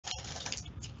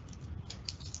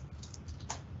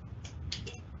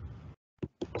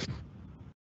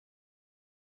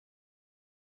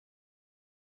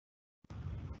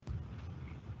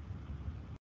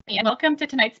and welcome to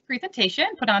tonight's presentation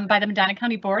put on by the Medina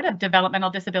County Board of Developmental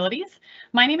Disabilities.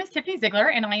 My name is Tiffany Ziegler,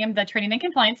 and I am the Training and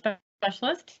Compliance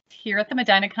Specialist here at the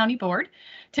Medina County Board.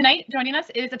 Tonight, joining us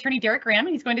is Attorney Derek Graham.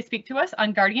 He's going to speak to us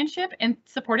on guardianship and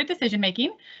supported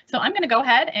decision-making. So I'm going to go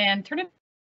ahead and turn it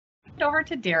over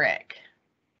to Derek.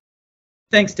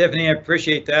 Thanks, Tiffany. I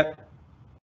appreciate that.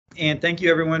 And thank you,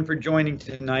 everyone, for joining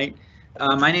tonight.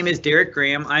 My name is Derek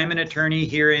Graham. I am an attorney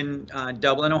here in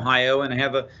Dublin, Ohio, and I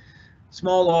have a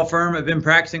small law firm. I've been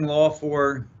practicing law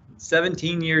for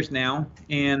 17 years now,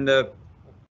 and the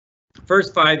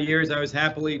first 5 years I was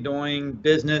happily doing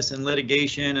business and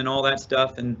litigation and all that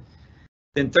stuff. And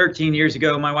then 13 years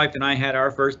ago, my wife and I had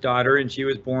our first daughter, and she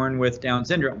was born with Down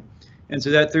syndrome. And so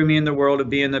that threw me in the world of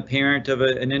being the parent of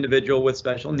an individual with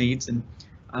special needs. And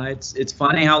it's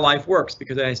funny how life works,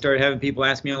 because I started having people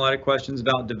ask me a lot of questions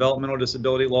about developmental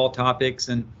disability law topics,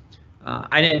 and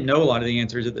I didn't know a lot of the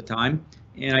answers at the time.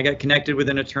 And I got connected with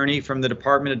an attorney from the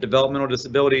Department of Developmental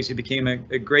Disabilities who became a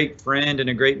great friend and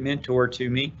a great mentor to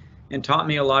me and taught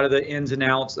me a lot of the ins and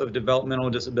outs of developmental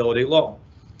disability law.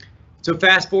 So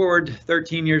fast forward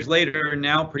 13 years later,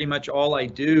 now pretty much all I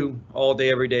do all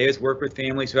day, every day is work with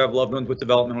families who have loved ones with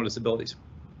developmental disabilities.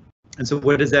 And so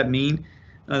what does that mean?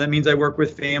 That means I work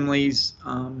with families,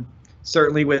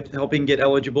 certainly with helping get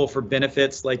eligible for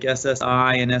benefits like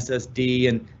SSI and SSD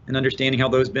and understanding how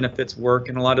those benefits work,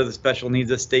 and a lot of the special needs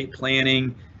estate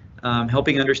planning,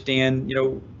 helping understand,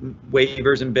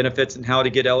 waivers and benefits and how to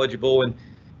get eligible and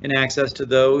access to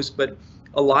those. But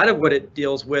a lot of what it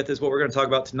deals with is what we're going to talk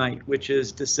about tonight, which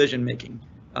is decision making.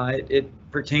 It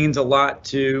pertains a lot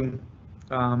to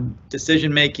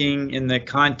decision making in the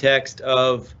context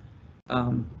of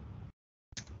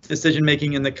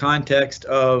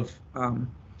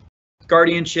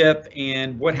guardianship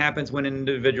and what happens when an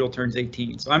individual turns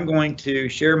 18. So I'm going to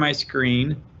share my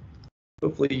screen.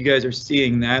 Hopefully you guys are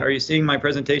seeing that. Are you seeing my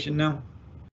presentation now?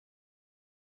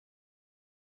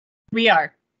 We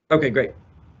are. Okay, great.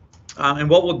 And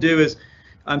what we'll do is,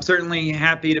 I'm certainly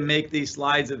happy to make these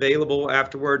slides available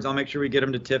afterwards. I'll make sure we get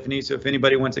them to Tiffany. So if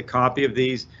anybody wants a copy of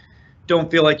these, don't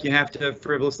feel like you have to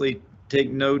frivolously take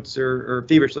notes or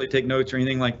feverishly take notes or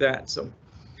anything like that. So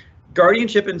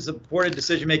guardianship and supported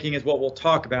decision making is what we'll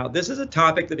talk about. This is a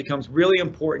topic that becomes really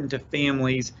important to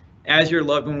families as your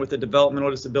loved one with a developmental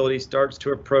disability starts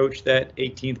to approach that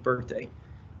 18th birthday.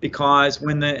 Because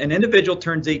when an individual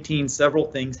turns 18, several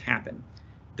things happen.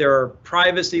 There are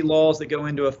privacy laws that go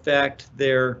into effect,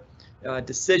 there are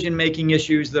decision making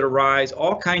issues that arise,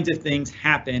 all kinds of things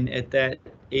happen at that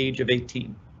age of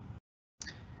 18.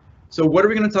 So what are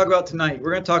we going to talk about tonight?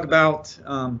 We're going to talk about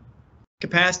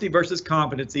capacity versus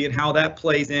competency and how that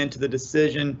plays into the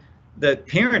decision that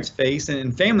parents face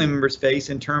and family members face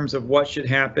in terms of what should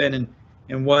happen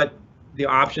and what the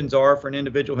options are for an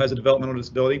individual who has a developmental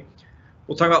disability.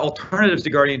 We'll talk about alternatives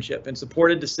to guardianship and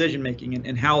supported decision making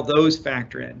and how those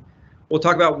factor in. We'll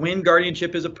talk about when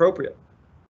guardianship is appropriate.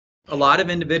 A lot of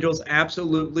individuals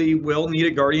absolutely will need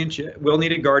a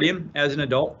guardian as an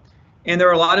adult. And there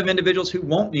are a lot of individuals who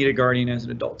won't need a guardian as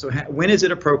an adult. So when is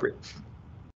it appropriate?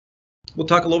 We'll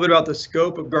talk a little bit about the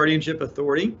scope of guardianship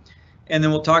authority, and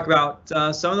then we'll talk about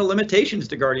some of the limitations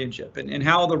to guardianship and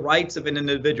how the rights of an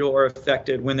individual are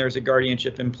affected when there's a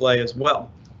guardianship in play as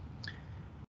well.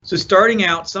 So starting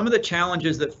out, some of the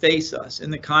challenges that face us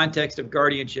in the context of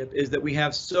guardianship is that we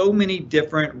have so many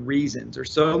different reasons or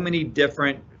so many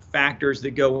different factors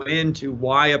that go into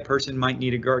why a person might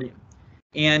need a guardian.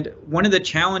 And one of the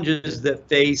challenges that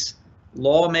face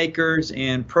lawmakers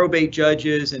and probate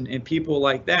judges and people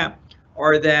like that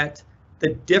are that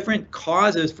the different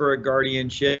causes for a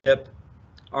guardianship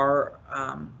are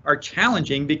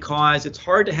challenging, because it's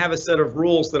hard to have a set of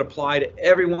rules that apply to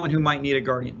everyone who might need a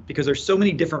guardian, because there's so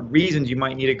many different reasons you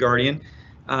might need a guardian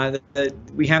that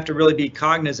we have to really be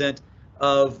cognizant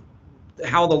of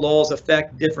how the laws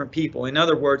affect different people. In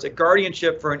other words, a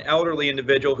guardianship for an elderly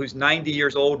individual who's 90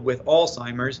 years old with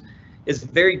Alzheimer's is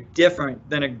very different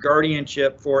than a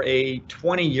guardianship for a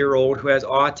 20-year-old who has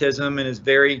autism and is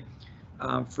very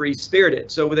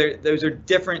free-spirited. So those are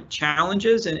different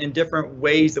challenges and different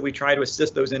ways that we try to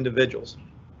assist those individuals.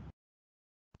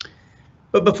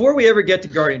 But before we ever get to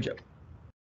guardianship,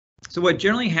 so what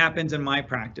generally happens in my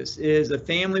practice is a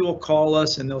family will call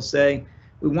us and they'll say,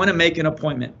 we want to make an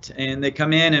appointment, and they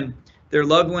come in and their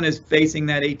loved one is facing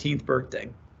that 18th birthday.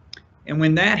 And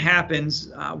when that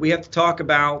happens, we have to talk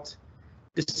about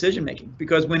decision making,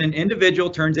 because when an individual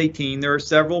turns 18, there are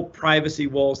several privacy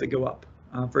walls that go up.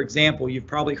 For example, you've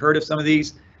probably heard of some of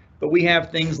these, but we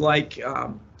have things like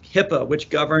HIPAA, which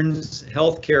governs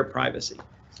healthcare privacy.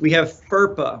 We have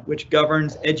FERPA, which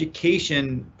governs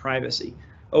education privacy.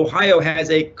 Ohio has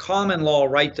a common law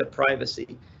right to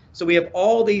privacy. So we have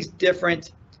all these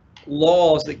different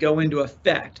laws that go into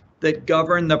effect that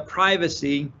govern the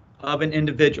privacy of an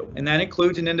individual, and that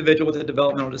includes an individual with a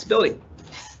developmental disability.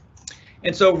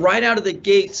 And so right out of the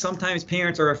gate, sometimes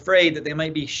parents are afraid that they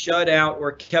might be shut out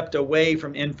or kept away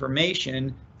from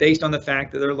information based on the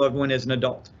fact that their loved one is an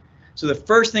adult. So the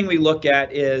first thing we look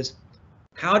at is,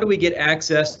 how do we get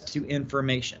access to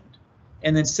information?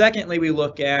 And then secondly, we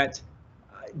look at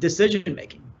decision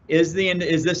making. Is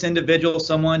this individual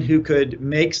someone who could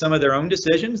make some of their own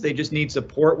decisions? They just need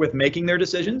support with making their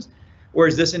decisions? Or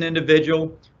is this an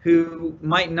individual who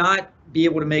might not be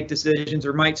able to make decisions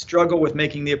or might struggle with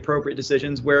making the appropriate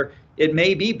decisions, where it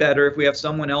may be better if we have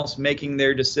someone else making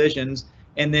their decisions?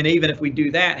 And then even if we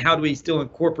do that, how do we still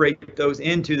incorporate those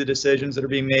into the decisions that are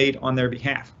being made on their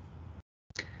behalf?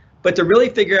 But to really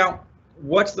figure out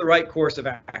what's the right course of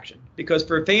action, because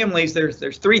for families,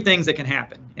 there's three things that can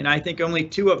happen, and I think only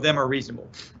two of them are reasonable.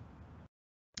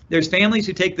 There's families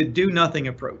who take the do nothing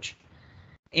approach.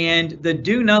 And the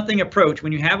do nothing approach,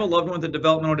 when you have a loved one with a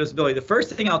developmental disability, the first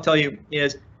thing I'll tell you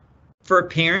is, for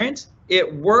parents,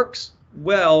 it works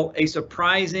well a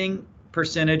surprising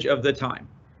percentage of the time.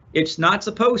 It's not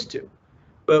supposed to,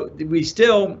 but we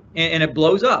still, and it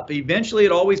blows up. Eventually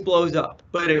it always blows up,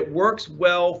 but it works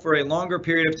well for a longer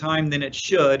period of time than it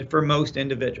should for most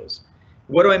individuals.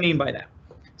 What do I mean by that?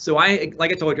 So like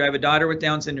I told you, I have a daughter with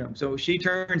Down syndrome. So she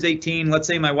turns 18, let's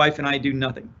say my wife and I do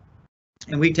nothing.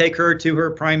 And we take her to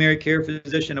her primary care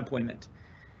physician appointment.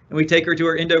 And we take her to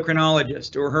her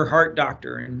endocrinologist or her heart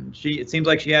doctor. And it seems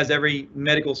like she has every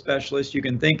medical specialist you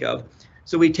can think of.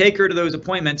 So we take her to those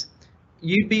appointments.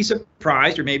 You'd be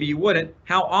surprised, or maybe you wouldn't,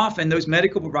 how often those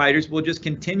medical providers will just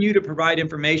continue to provide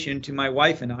information to my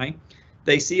wife and I.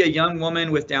 They see a young woman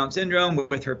with Down syndrome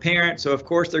with her parents, so of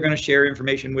course they're going to share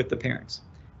information with the parents.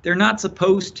 They're not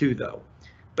supposed to, though.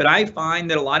 But I find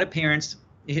that a lot of parents,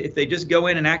 if they just go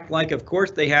in and act like, of course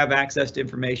they have access to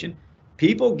information,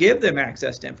 people give them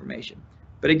access to information.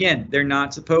 But again, they're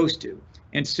not supposed to.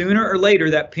 And sooner or later,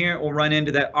 that parent will run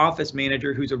into that office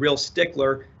manager who's a real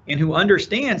stickler and who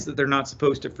understands that they're not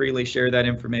supposed to freely share that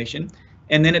information.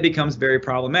 And then it becomes very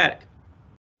problematic.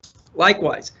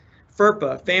 Likewise,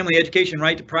 FERPA, Family Education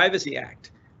Right to Privacy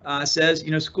Act, says,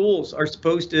 schools are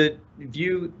supposed to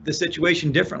view the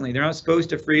situation differently. They're not supposed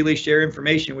to freely share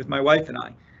information with my wife and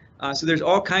I. So there's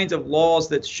all kinds of laws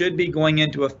that should be going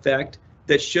into effect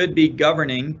that should be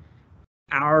governing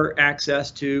our access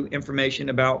to information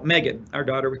about Megan, our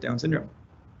daughter with Down syndrome.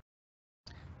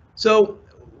 So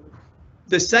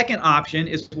the second option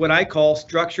is what I call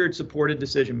structured supported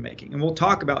decision making, and we'll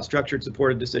talk about structured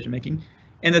supported decision making.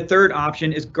 And the third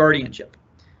option is guardianship.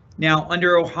 Now,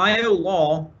 under Ohio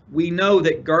law, we know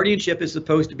that guardianship is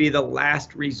supposed to be the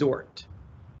last resort.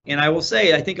 And I will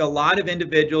say, I think a lot of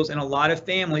individuals and a lot of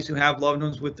families who have loved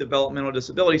ones with developmental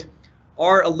disabilities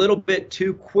are a little bit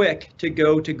too quick to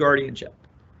go to guardianship.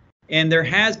 And there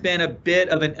has been a bit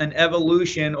of an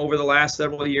evolution over the last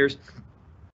several years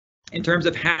in terms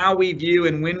of how we view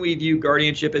and when we view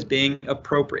guardianship as being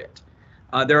appropriate.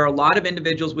 There are a lot of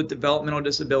individuals with developmental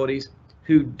disabilities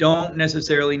who don't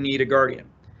necessarily need a guardian.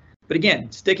 But again,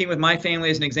 sticking with my family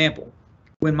as an example,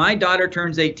 when my daughter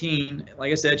turns 18,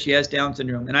 like I said, she has Down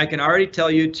syndrome, and I can already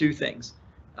tell you two things.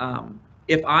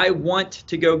 If I want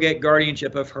to go get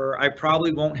guardianship of her, I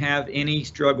probably won't have any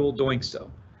struggle doing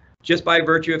so. Just by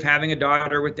virtue of having a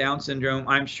daughter with Down syndrome,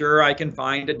 I'm sure I can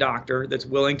find a doctor that's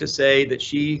willing to say that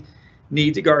she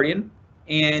needs a guardian,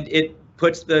 and it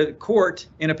puts the court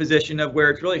in a position of where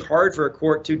it's really hard for a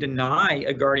court to deny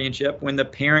a guardianship when the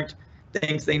parent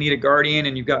thinks they need a guardian,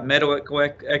 and you've got medical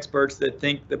experts that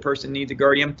think the person needs a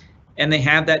guardian, and they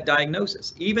have that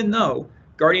diagnosis, even though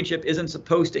guardianship isn't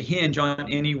supposed to hinge on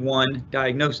any one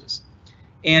diagnosis.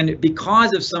 And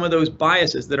because of some of those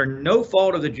biases that are no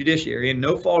fault of the judiciary and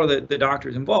no fault of the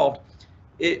doctors involved,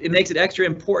 it makes it extra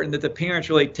important that the parents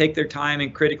really take their time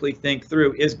and critically think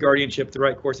through, is guardianship the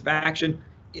right course of action?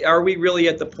 Are we really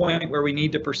at the point where we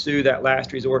need to pursue that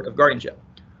last resort of guardianship?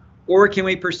 Or can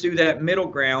we pursue that middle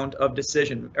ground of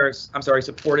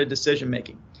supported decision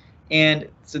making? And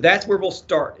so that's where we'll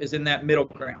start, is in that middle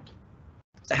ground.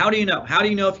 So how do you know? How do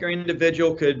you know if your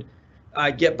individual could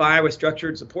get by with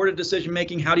structured supported decision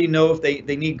making? How do you know if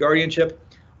they need guardianship?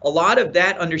 A lot of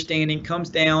that understanding comes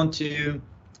down to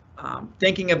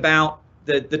thinking about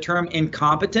the term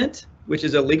incompetent, which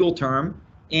is a legal term,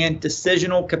 and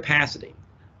decisional capacity.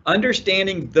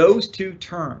 Understanding those two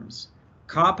terms,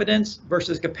 competence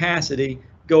versus capacity,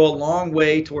 go a long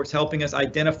way towards helping us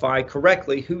identify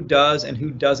correctly who does and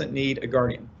who doesn't need a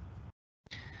guardian.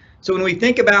 So when we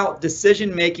think about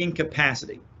decision-making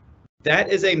capacity, That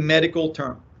is a medical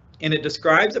term, and it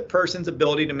describes a person's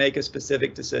ability to make a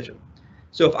specific decision.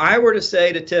 So if I were to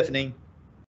say to Tiffany,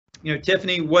 you know,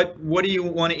 Tiffany, what do you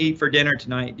want to eat for dinner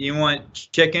tonight? Do you want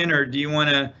chicken, or do you want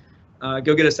to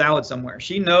go get a salad somewhere?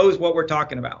 She knows what we're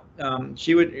talking about.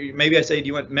 She would, maybe I say, do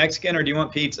you want Mexican or do you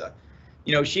want pizza?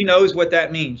 You know, she knows what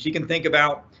that means. She can think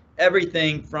about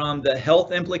everything from the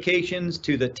health implications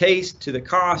to the taste to the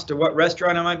cost to what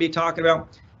restaurant I might be talking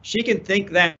about. She can think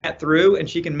that through and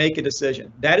she can make a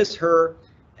decision. That is her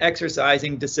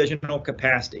exercising decisional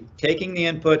capacity, taking the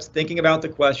inputs, thinking about the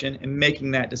question, and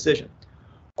making that decision.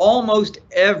 Almost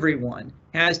everyone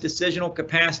has decisional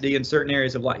capacity in certain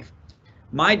areas of life.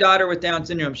 My daughter with Down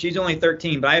syndrome, she's only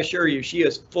 13, but I assure you, she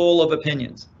is full of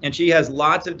opinions, and she has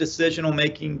lots of decisional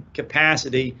making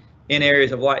capacity in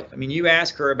areas of life. I mean, you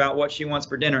ask her about what she wants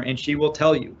for dinner, and she will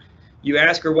tell you. You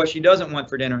ask her what she doesn't want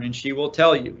for dinner, and she will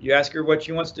tell you. You ask her what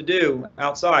she wants to do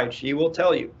outside, she will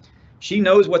tell you. She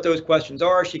knows what those questions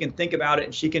are, she can think about it,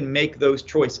 and she can make those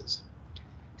choices.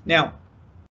 Now,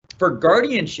 for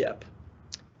guardianship,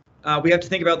 we have to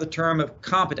think about the term of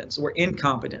competence or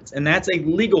incompetence, and that's a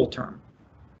legal term.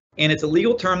 And it's a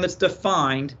legal term that's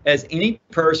defined as any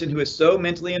person who is so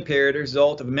mentally impaired as a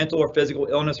result of a mental or physical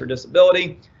illness or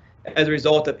disability, as a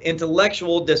result of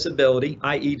intellectual disability,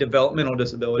 i.e. developmental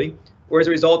disability, or as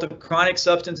a result of chronic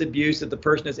substance abuse that the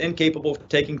person is incapable of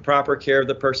taking proper care of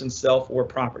the person's self or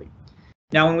property.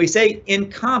 Now, when we say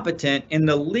incompetent in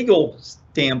the legal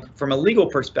stamp, from a legal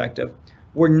perspective,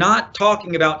 we're not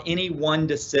talking about any one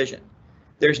decision.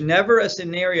 There's never a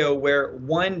scenario where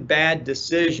one bad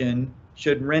decision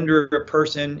should render a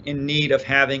person in need of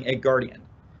having a guardian.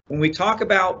 When we talk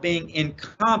about being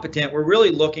incompetent, we're really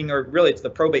looking, or really it's the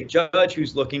probate judge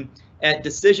who's looking at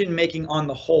decision making on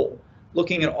the whole,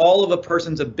 looking at all of a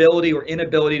person's ability or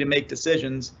inability to make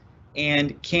decisions,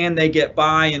 and can they get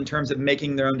by in terms of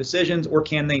making their own decisions, or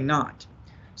can they not?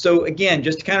 So again,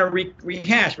 just to kind of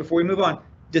rehash before we move on,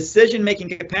 decision making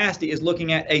capacity is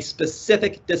looking at a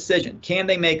specific decision. Can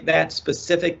they make that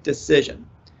specific decision?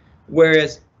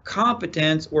 Whereas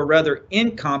competence, or rather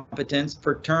incompetence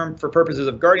for purposes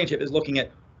of guardianship, is looking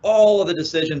at all of the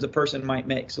decisions a person might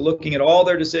make. So looking at all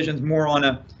their decisions more on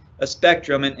a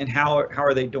spectrum, and how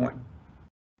are they doing.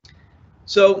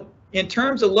 So in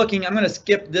terms of looking, I'm going to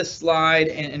skip this slide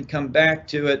and come back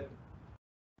to it.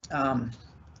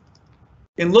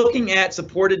 In looking at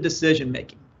supported decision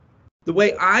making, the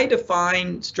way I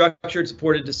define structured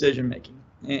supported decision making,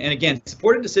 and again,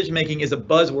 supported decision making is a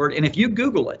buzzword, and if you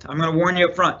Google it, I'm going to warn you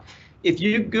up front, if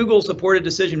you Google supported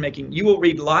decision making, you will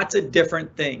read lots of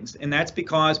different things, and that's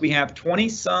because we have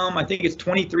 20-some, I think it's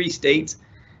 23 states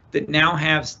that now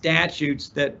have statutes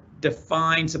that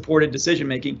define supported decision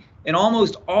making, and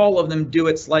almost all of them do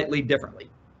it slightly differently.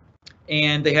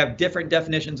 And they have different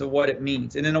definitions of what it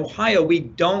means. And in Ohio, we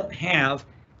don't have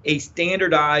a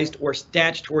standardized or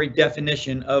statutory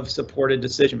definition of supported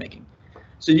decision making.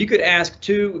 So you could ask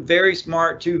two very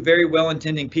smart, two very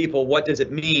well-intending people, what does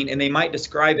it mean? And they might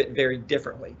describe it very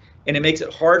differently. And it makes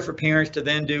it hard for parents to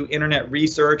then do internet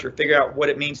research or figure out what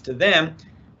it means to them,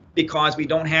 because we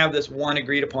don't have this one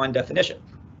agreed upon definition.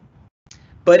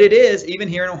 But it is, even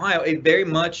here in Ohio, a very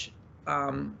much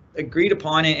agreed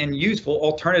upon and useful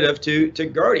alternative to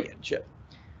guardianship.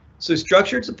 So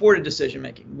structured supported decision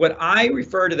making, what I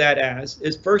refer to that as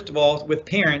is, first of all, with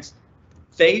parents,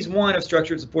 phase one of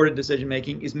structured supported decision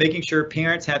making is making sure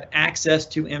parents have access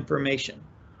to information.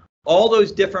 All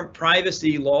those different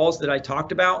privacy laws that I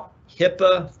talked about,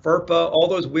 HIPAA, FERPA, all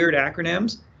those weird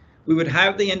acronyms, we would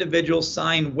have the individual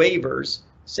sign waivers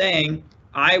saying,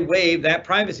 I waive that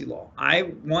privacy law.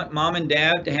 I want mom and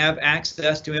dad to have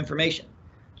access to information.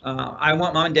 I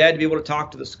want mom and dad to be able to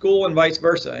talk to the school and vice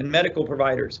versa, and medical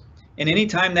providers. And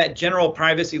anytime that general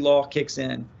privacy law kicks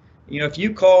in, you know, if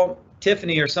you call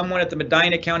Tiffany or someone at the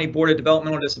Medina County Board of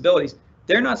Developmental Disabilities,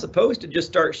 they're not supposed to just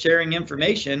start sharing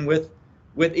information with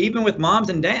even with moms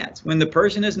and dads. When the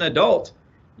person is an adult,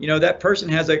 you know, that person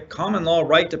has a common law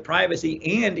right to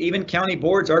privacy, and even county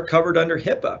boards are covered under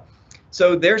HIPAA.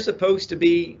 So they're supposed to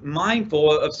be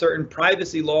mindful of certain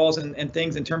privacy laws and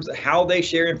things in terms of how they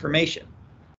share information,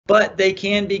 but they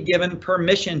can be given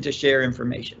permission to share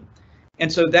information.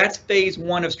 And so that's phase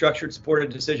one of structured supported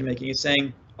decision making, is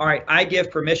saying, all right, I give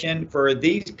permission for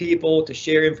these people to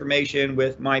share information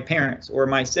with my parents or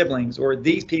my siblings, or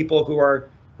these people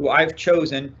who I've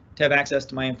chosen to have access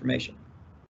to my information.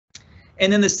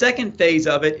 And then the second phase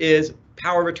of it is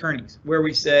power of attorneys, where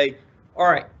we say, all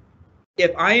right,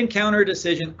 if I encounter a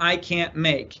decision I can't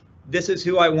make, this is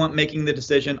who I want making the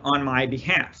decision on my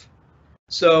behalf.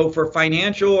 So for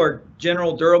financial or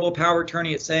general durable power of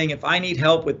attorney, it's saying if I need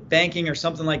help with banking or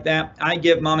something like that, I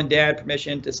give mom and dad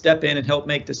permission to step in and help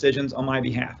make decisions on my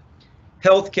behalf.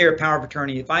 Healthcare power of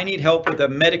attorney, if I need help with a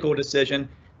medical decision,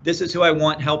 this is who I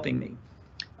want helping me.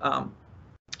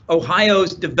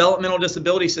 Ohio's developmental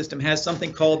disability system has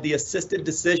something called the assisted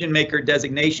decision maker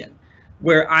designation,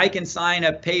 where I can sign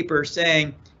a paper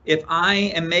saying, if I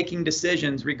am making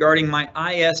decisions regarding my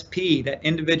ISP, that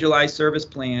individualized service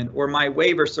plan, or my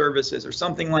waiver services or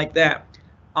something like that,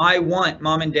 I want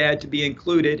mom and dad to be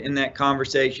included in that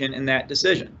conversation and that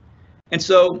decision. And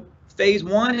so phase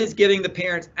one is giving the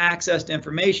parents access to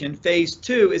information. Phase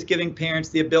two is giving parents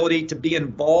the ability to be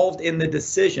involved in the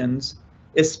decisions,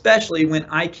 especially when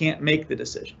I can't make the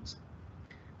decisions.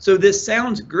 So this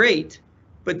sounds great,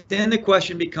 but then the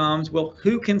question becomes, well,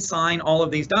 who can sign all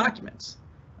of these documents?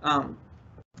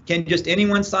 Can just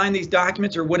anyone sign these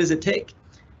documents, or what does it take?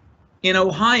 In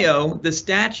Ohio, the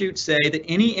statutes say that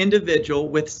any individual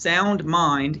with sound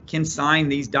mind can sign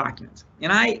these documents.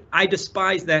 And I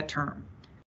despise that term,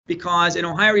 because in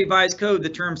Ohio Revised Code, the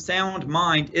term sound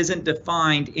mind isn't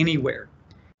defined anywhere.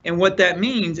 And what that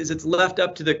means is it's left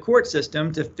up to the court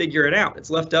system to figure it out. It's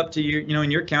left up to you,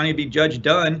 in your county, it'd be Judge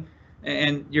Dunn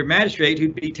and your magistrate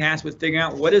who'd be tasked with figuring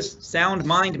out what does sound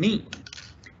mind mean.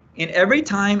 And every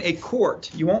time a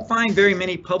court, you won't find very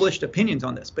many published opinions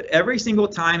on this, but every single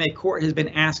time a court has been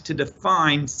asked to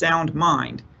define sound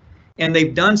mind, and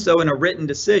they've done so in a written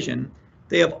decision,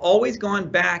 they have always gone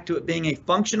back to it being a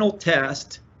functional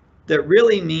test that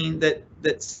really mean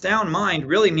that sound mind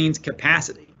really means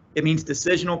capacity. It means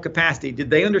decisional capacity. Did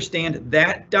they understand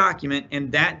that document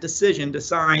and that decision to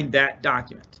sign that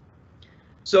document?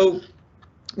 So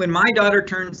when my daughter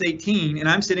turns 18 and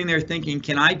I'm sitting there thinking,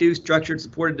 can I do structured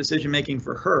supported decision making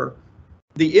for her?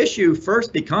 The issue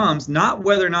first becomes not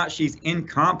whether or not she's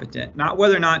incompetent, not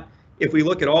whether or not, if we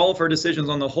look at all of her decisions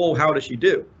on the whole, how does she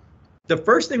do? The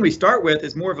first thing we start with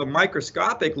is more of a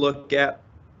microscopic look at,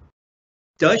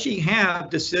 does she have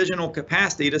decisional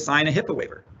capacity to sign a HIPAA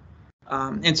waiver?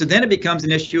 And so then it becomes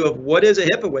an issue of what is a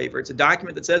HIPAA waiver? It's a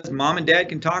document that says mom and dad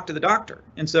can talk to the doctor.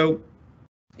 And so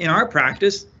in our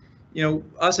practice,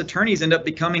 us attorneys end up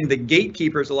becoming the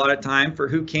gatekeepers a lot of time for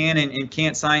who can and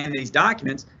can't sign these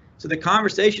documents. So the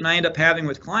conversation I end up having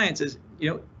with clients is,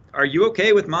 are you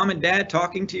okay with mom and dad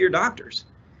talking to your doctors?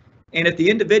 And if the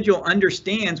individual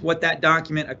understands what that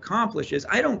document accomplishes,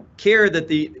 I don't care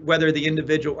that whether the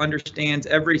individual understands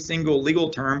every single legal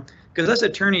term, because us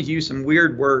attorneys use some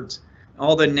weird words,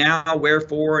 all the now,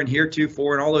 wherefore, and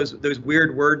heretofore, and all those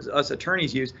weird words us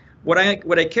attorneys use. What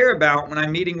I care about when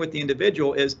I'm meeting with the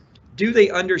individual is, do they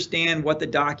understand what the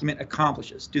document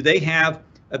accomplishes? Do they have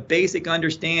a basic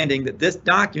understanding that this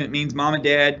document means mom and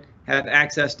dad have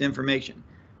access to information,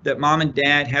 that mom and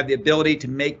dad have the ability to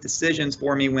make decisions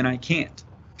for me when I can't?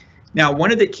 Now,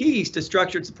 one of the keys to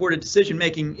structured supported decision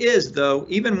making is, though,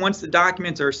 even once the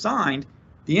documents are signed,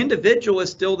 the individual is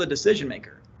still the decision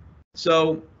maker.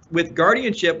 So with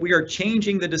guardianship, we are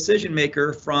changing the decision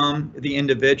maker from the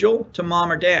individual to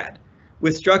mom or dad.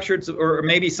 With structured, or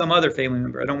maybe some other family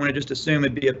member, I don't want to just assume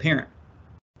it'd be a parent.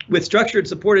 With structured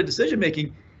supported decision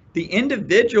making, the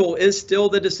individual is still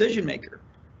the decision maker,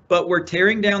 but we're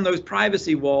tearing down those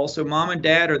privacy walls so mom and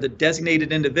dad or the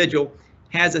designated individual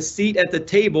has a seat at the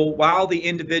table while the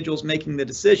individual's making the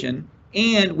decision.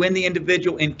 And when the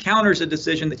individual encounters a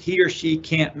decision that he or she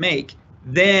can't make,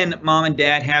 then mom and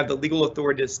dad have the legal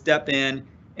authority to step in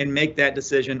and make that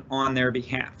decision on their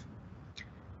behalf.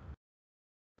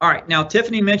 All right, now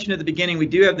Tiffany mentioned at the beginning, we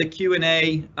do have the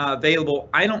Q&A available.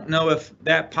 I don't know if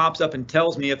that pops up and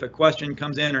tells me if a question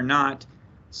comes in or not.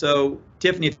 So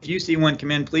Tiffany, if you see one come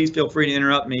in, please feel free to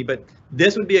interrupt me, but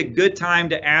this would be a good time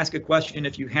to ask a question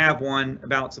if you have one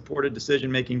about supported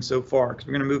decision making so far, because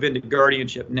we're going to move into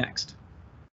guardianship next.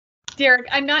 Derek,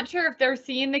 I'm not sure if they're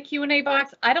seeing the Q&A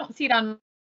box. I don't see it on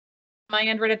my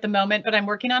end right at the moment, but I'm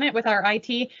working on it with our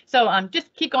IT. So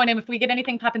just keep going, and if we get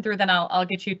anything popping through, then I'll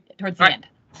get you towards the end.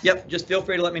 Yep, just feel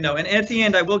free to let me know. And at the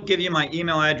end, I will give you my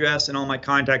email address and all my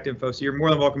contact info, so you're more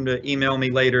than welcome to email me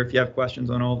later if you have questions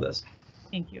on all of this.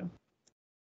 Thank you.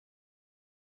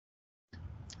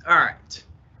 All right,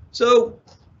 so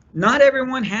not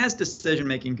everyone has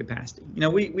decision-making capacity.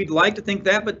 We'd like to think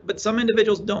that, but some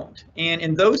individuals don't. And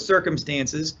in those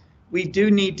circumstances, we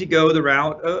do need to go the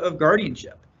route of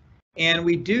guardianship. And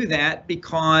we do that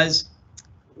because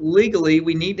legally,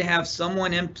 we need to have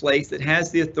someone in place that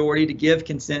has the authority to give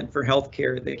consent for health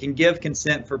care, that can give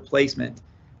consent for placement,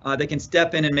 that can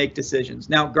step in and make decisions.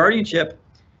 Now, guardianship,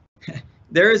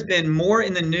 there has been more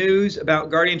in the news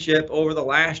about guardianship over the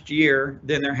last year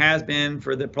than there has been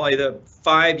for probably the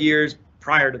 5 years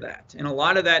prior to that. And a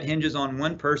lot of that hinges on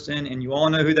one person, and you all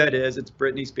know who that is. It's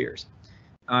Britney Spears.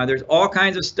 There's all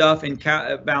kinds of stuff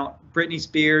about Britney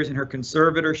Spears and her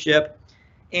conservatorship.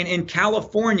 And in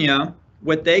California,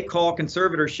 what they call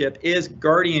conservatorship is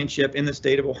guardianship in the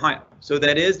state of Ohio. So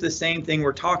that is the same thing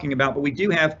we're talking about, but we do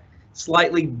have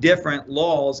slightly different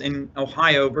laws in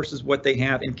Ohio versus what they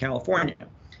have in California.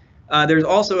 There's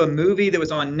also a movie that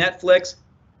was on Netflix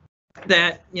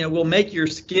that will make your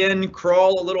skin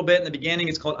crawl a little bit in the beginning.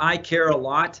 It's called I Care a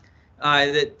Lot.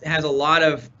 That has a lot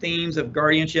of themes of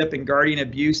guardianship and guardian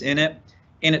abuse in it.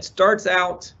 And it starts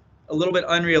out a little bit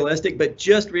unrealistic, but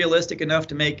just realistic enough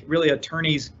to make really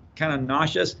attorneys kind of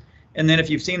nauseous. And then if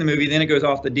you've seen the movie, then it goes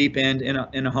off the deep end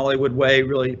in a Hollywood way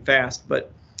really fast.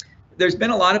 But there's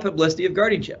been a lot of publicity of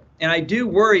guardianship. And I do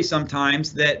worry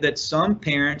sometimes that some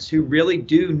parents who really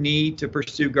do need to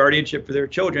pursue guardianship for their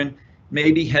children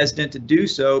may be hesitant to do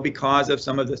so because of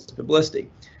some of this publicity.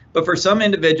 But for some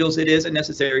individuals, it is a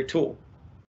necessary tool.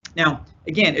 Now,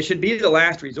 again, it should be the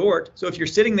last resort. So if you're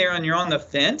sitting there and you're on the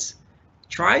fence,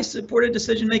 try supported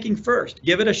decision-making first.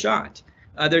 Give it a shot.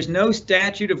 There's no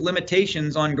statute of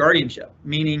limitations on guardianship,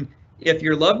 meaning if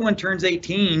your loved one turns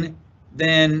 18,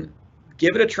 then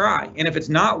give it a try. And if it's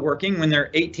not working when they're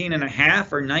 18 and a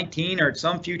half or 19 or at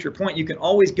some future point, you can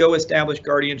always go establish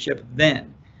guardianship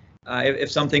then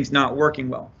if something's not working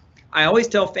well. I always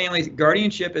tell families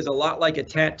guardianship is a lot like a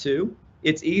tattoo.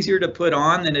 It's easier to put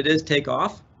on than it is take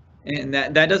off. And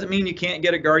that doesn't mean you can't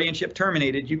get a guardianship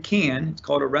terminated. You can. It's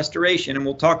called a restoration, and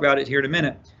we'll talk about it here in a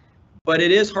minute. But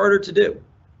it is harder to do.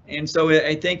 And so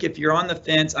I think if you're on the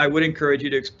fence, I would encourage you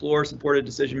to explore supported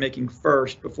decision making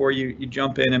first before you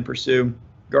jump in and pursue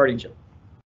guardianship.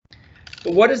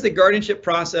 But what does the guardianship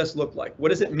process look like? What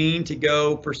does it mean to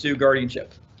go pursue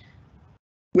guardianship?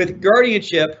 With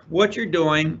guardianship, what you're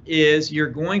doing is you're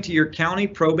going to your county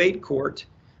probate court.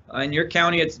 In your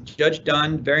county, it's Judge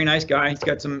Dunn, very nice guy. He's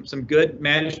got some good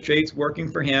magistrates working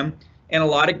for him. And a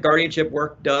lot of guardianship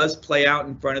work does play out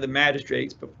in front of the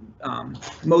magistrates, but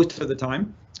most of the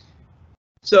time.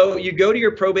 So you go to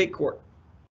your probate court,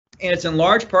 and it's in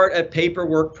large part a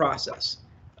paperwork process.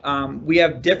 We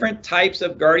have different types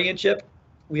of guardianship.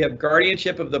 We have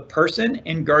guardianship of the person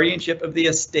and guardianship of the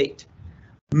estate.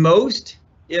 Most,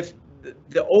 if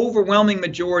the overwhelming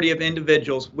majority of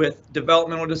individuals with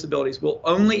developmental disabilities will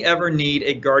only ever need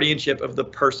a guardianship of the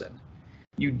person.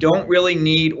 You don't really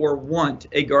need or want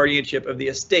a guardianship of the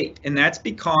estate. And that's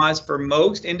because for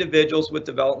most individuals with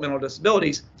developmental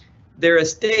disabilities, their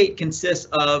estate consists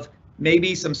of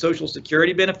maybe some Social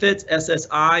Security benefits,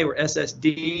 SSI or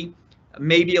SSD,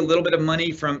 maybe a little bit of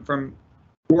money from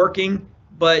working.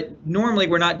 But normally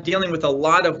we're not dealing with a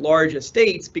lot of large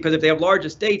estates, because if they have large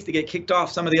estates, they get kicked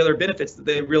off some of the other benefits that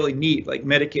they really need, like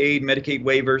Medicaid, Medicaid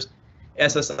waivers,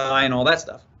 SSI, and all that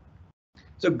stuff.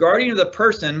 So guardian of the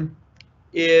person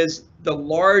is the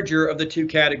larger of the two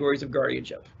categories of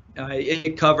guardianship.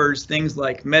 It covers things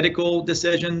like medical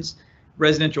decisions,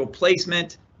 residential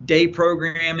placement, day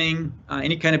programming,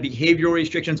 any kind of behavioral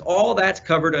restrictions. All that's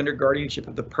covered under guardianship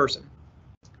of the person.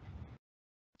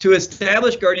 To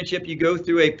establish guardianship, you go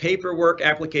through a paperwork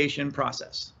application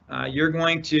process. You're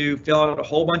going to fill out a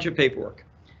whole bunch of paperwork.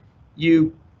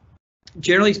 You,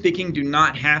 generally speaking, do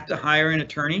not have to hire an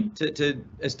attorney to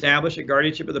establish a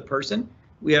guardianship of the person.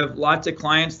 We have lots of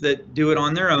clients that do it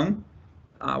on their own.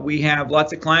 We have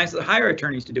lots of clients that hire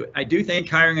attorneys to do it. I do think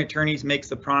hiring attorneys makes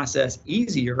the process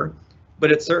easier,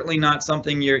 but it's certainly not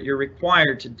something you're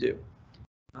required to do.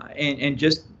 And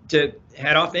just to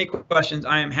head off any questions,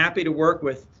 I am happy to work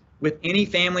with any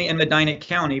family in Medina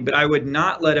County, but I would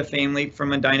not let a family from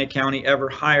Medina County ever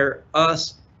hire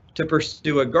us to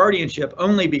pursue a guardianship,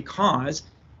 only because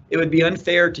it would be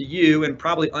unfair to you and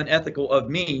probably unethical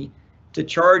of me to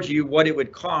charge you what it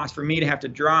would cost for me to have to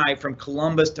drive from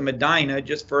Columbus to Medina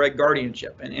just for a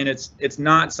guardianship. And it's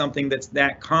not something that's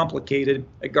that complicated,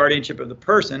 a guardianship of the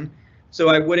person. So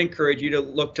I would encourage you to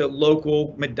look to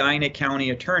local Medina County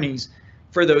attorneys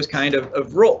for those kind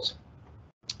of roles.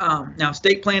 Now,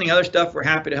 estate planning, other stuff we're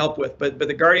happy to help with, but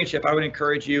the guardianship, I would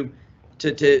encourage you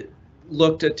to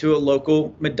look to a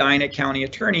local Medina County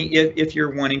attorney if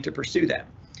you're wanting to pursue that.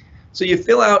 So you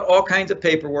fill out all kinds of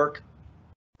paperwork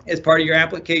as part of your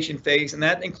application phase, and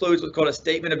that includes what's called a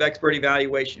statement of expert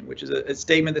evaluation, which is a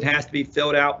statement that has to be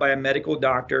filled out by a medical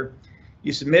doctor.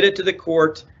 You submit it to the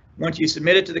court. Once you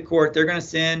submit it to the court, they're going to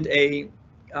send a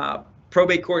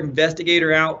probate court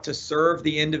investigator out to serve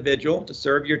the individual, to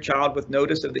serve your child with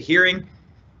notice of the hearing.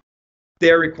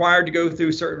 They're required to go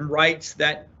through certain rites.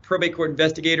 That probate court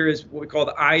investigator is what we call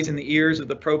the eyes and the ears of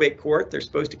the probate court. They're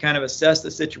supposed to kind of assess the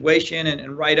situation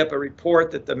and write up a report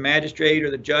that the magistrate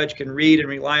or the judge can read and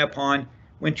rely upon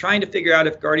when trying to figure out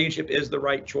if guardianship is the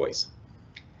right choice.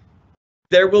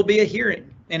 There will be a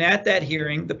hearing, and at that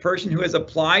hearing, the person who has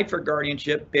applied for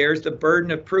guardianship bears the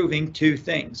burden of proving two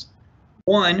things.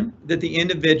 One, that the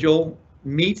individual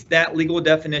meets that legal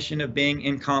definition of being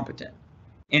incompetent.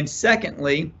 And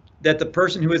secondly, that the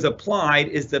person who has applied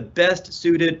is the best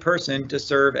suited person to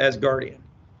serve as guardian.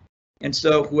 And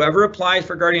so whoever applies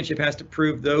for guardianship has to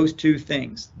prove those two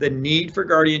things, the need for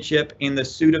guardianship and the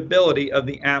suitability of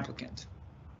the applicant.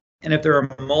 And if there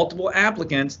are multiple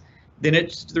applicants, then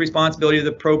it's the responsibility of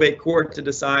the probate court to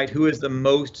decide who is the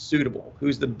most suitable,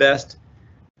 who's the best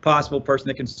possible person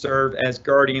that can serve as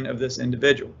guardian of this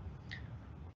individual.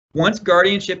 Once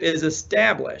guardianship is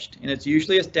established, and it's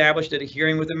usually established at a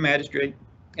hearing with a magistrate,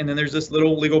 and then there's this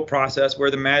little legal process where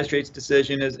the magistrate's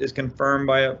decision is confirmed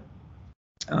by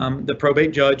the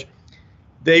probate judge,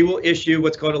 they will issue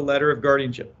what's called a letter of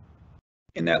guardianship.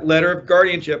 And that letter of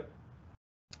guardianship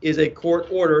is a court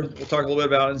order. We'll talk a little bit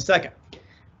about it in a second.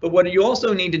 But what you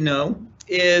also need to know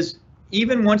is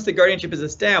even once the guardianship is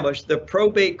established, the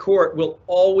probate court will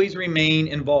always remain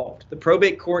involved. The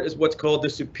probate court is what's called the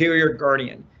superior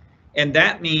guardian. And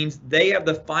that means they have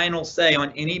the final say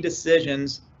on any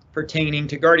decisions pertaining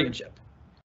to guardianship.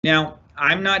 Now,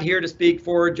 I'm not here to speak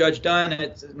for Judge Dunn.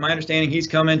 It's my understanding he's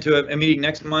coming to a meeting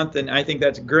next month, and I think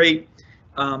that's great.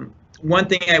 One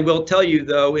thing I will tell you,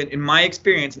 though, in my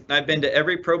experience, I've been to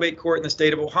every probate court in the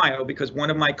state of Ohio because one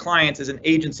of my clients is an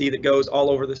agency that goes all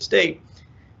over the state.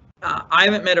 I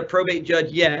haven't met a probate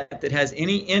judge yet that has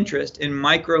any interest in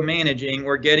micromanaging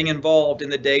or getting involved in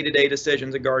the day-to-day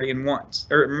decisions a guardian wants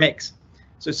or makes.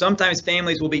 So sometimes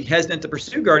families will be hesitant to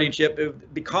pursue guardianship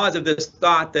because of this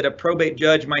thought that a probate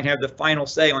judge might have the final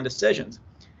say on decisions.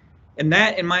 And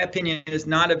that, in my opinion, is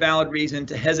not a valid reason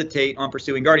to hesitate on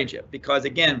pursuing guardianship because,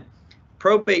 again,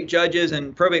 probate judges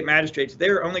and probate magistrates,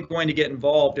 they're only going to get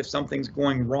involved if something's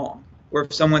going wrong or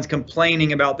if someone's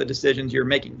complaining about the decisions you're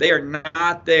making. They are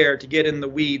not there to get in the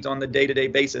weeds on the day-to-day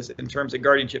basis in terms of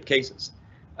guardianship cases.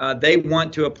 They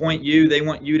want to appoint you. They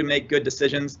want you to make good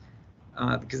decisions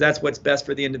because that's what's best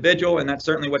for the individual, and that's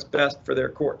certainly what's best for their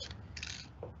court.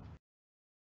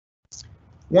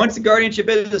 Once the guardianship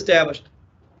is established,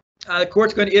 the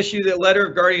court's going to issue the letter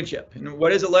of guardianship. And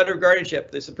what is a letter of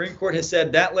guardianship? The Supreme Court has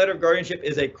said that letter of guardianship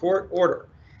is a court order.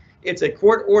 It's a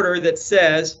court order that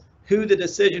says who the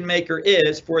decision maker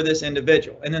is for this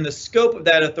individual. And then the scope of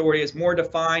that authority is more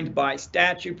defined by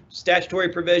statutory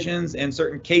provisions and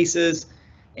certain cases,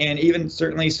 and even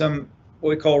certainly some what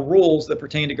we call rules that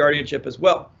pertain to guardianship as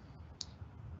well.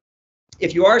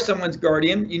 If you are someone's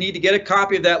guardian, you need to get a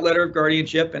copy of that letter of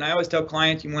guardianship. And I always tell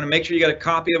clients you want to make sure you got a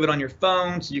copy of it on your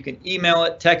phone so you can email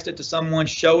it, text it to someone,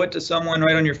 show it to someone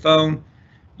right on your phone.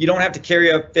 You don't have to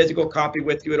carry a physical copy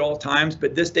with you at all times,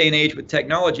 but this day and age with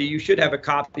technology, you should have a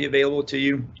copy available to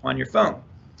you on your phone.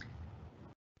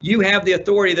 You have the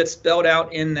authority that's spelled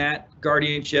out in that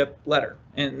guardianship letter.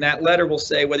 And that letter will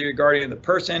say whether you're guardian of the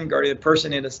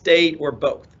person in a state, or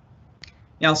both.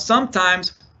 Now,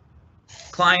 sometimes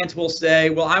clients will say,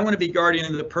 well, I want to be guardian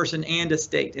of the person and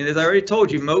estate. And as I already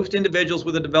told you, most individuals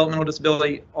with a developmental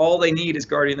disability, all they need is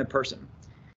guardian of the person.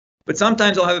 But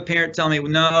sometimes I'll have a parent tell me,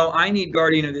 well, no, I need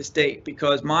guardian of the estate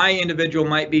because my individual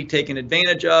might be taken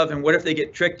advantage of. And what if they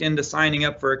get tricked into signing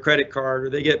up for a credit card or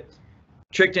they get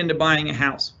tricked into buying a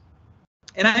house?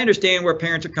 And I understand where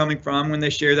parents are coming from when they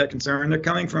share that concern. They're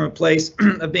coming from a place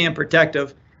of being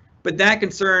protective. But that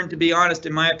concern, to be honest,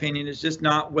 in my opinion, is just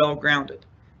not well grounded.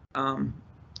 And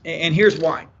here's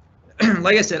why.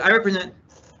 Like I said, I represent,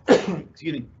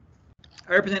 excuse me,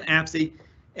 I represent APSI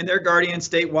and their guardians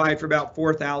statewide for about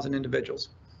 4,000 individuals.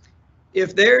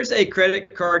 If there's a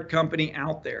credit card company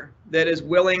out there that is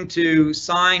willing to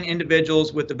sign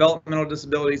individuals with developmental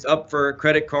disabilities up for a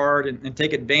credit card and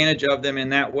take advantage of them in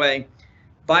that way,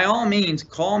 by all means,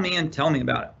 call me and tell me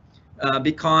about it.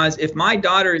 Because if my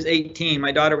daughter is 18,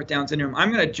 my daughter with Down syndrome,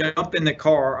 I'm going to jump in the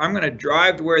car, I'm going to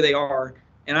drive to where they are,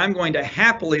 and I'm going to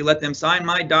happily let them sign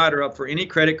my daughter up for any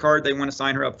credit card they want to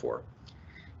sign her up for.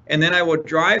 And then I will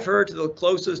drive her to the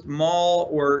closest mall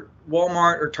or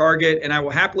Walmart or Target, and I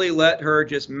will happily let her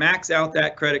just max out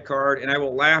that credit card, and I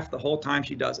will laugh the whole time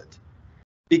she does it.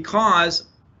 Because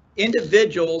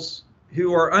individuals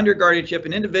who are under guardianship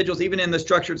and individuals even in the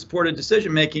structured supported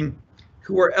decision making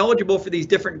who are eligible for these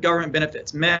different government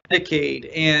benefits,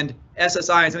 Medicaid and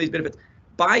SSI and some of these benefits,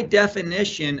 by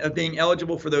definition of being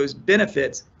eligible for those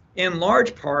benefits, in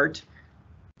large part,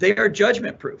 they are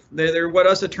judgment proof. They're what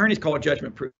us attorneys call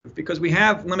judgment proof, because we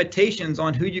have limitations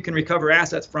on who you can recover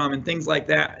assets from and things like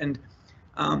that. And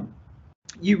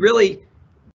you really,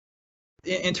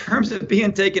 in terms of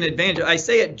being taken advantage of, I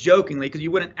say it jokingly because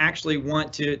you wouldn't actually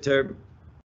want to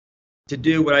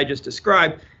do what I just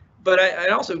described, but I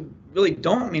also really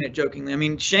don't mean it jokingly. I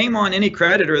mean, shame on any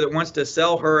creditor that wants to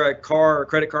sell her a car or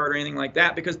credit card or anything like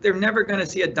that, because they're never going to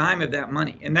see a dime of that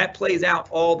money. And that plays out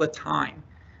all the time.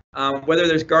 Whether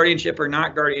there's guardianship or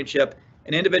not guardianship,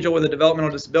 an individual with a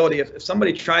developmental disability, if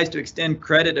somebody tries to extend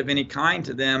credit of any kind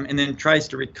to them and then tries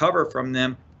to recover from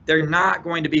them, they're not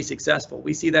going to be successful.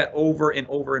 We see that over and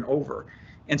over and over.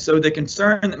 And so the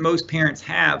concern that most parents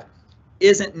have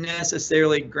isn't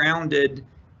necessarily grounded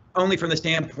only from the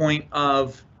standpoint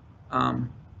of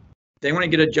they want to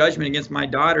get a judgment against my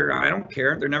daughter. I don't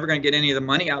care. They're never going to get any of the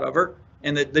money out of her,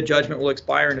 and the judgment will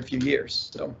expire in a few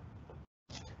years. So,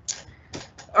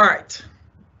 all right.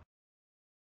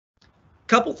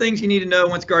 Couple things you need to know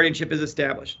once guardianship is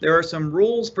established. There are some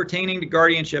rules pertaining to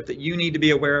guardianship that you need to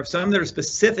be aware of. Some that are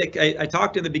specific. I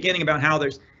talked in the beginning about how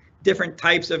there's different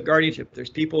types of guardianship. There's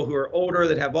people who are older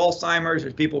that have Alzheimer's.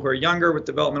 There's people who are younger with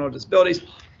developmental disabilities.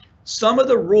 Some of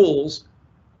the rules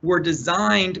were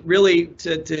designed really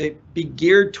to be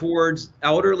geared towards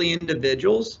elderly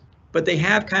individuals, but they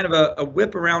have kind of a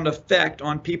whip around effect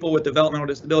on people with developmental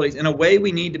disabilities in a way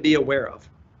we need to be aware of.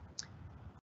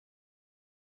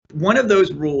 One of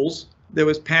those rules that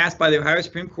was passed by the Ohio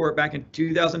Supreme Court back in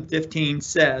 2015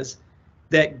 says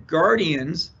that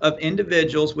guardians of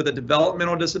individuals with a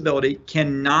developmental disability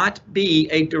cannot be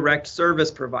a direct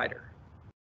service provider.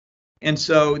 And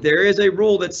so there is a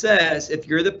rule that says if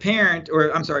you're the parent,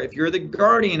 or I'm sorry, if you're the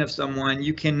guardian of someone,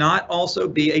 you cannot also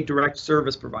be a direct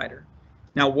service provider.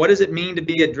 Now, what does it mean to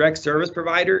be a direct service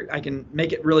provider? I can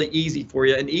make it really easy for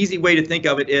you. An easy way to think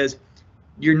of it is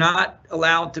you're not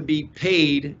allowed to be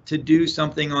paid to do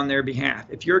something on their behalf.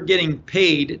 If you're getting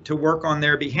paid to work on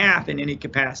their behalf in any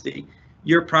capacity,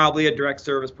 you're probably a direct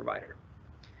service provider.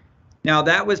 Now,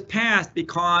 that was passed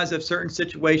because of certain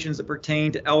situations that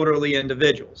pertain to elderly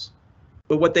individuals.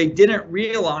 But what they didn't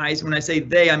realize, when I say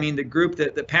they, I mean the group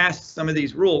that passed some of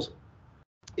these rules,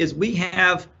 is we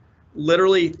have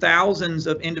literally thousands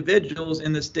of individuals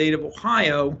in the state of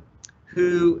Ohio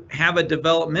who have a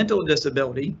developmental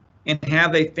disability and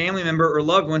have a family member or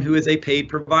loved one who is a paid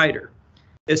provider.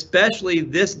 Especially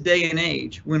this day and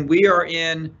age, when we are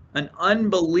in an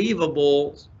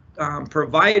unbelievable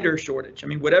provider shortage. I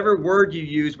mean, whatever word you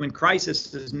use when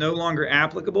crisis is no longer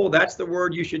applicable, that's the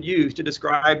word you should use to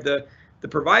describe the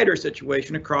provider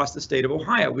situation across the state of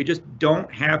Ohio. We just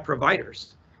don't have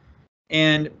providers.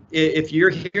 And if you're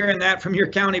hearing that from your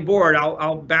county board,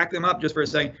 I'll back them up just for a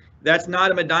second. That's not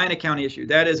a Medina County issue.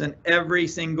 That is an every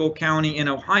single county in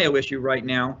Ohio issue right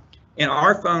now. And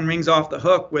our phone rings off the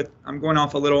hook with, I'm going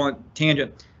off a little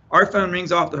tangent. Our phone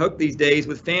rings off the hook these days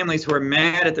with families who are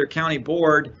mad at their county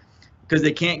board because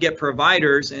they can't get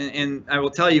providers. And I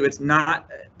will tell you, it's not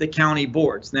the county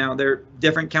boards. Now,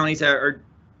 different counties are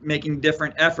making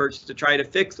different efforts to try to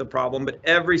fix the problem, but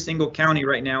every single county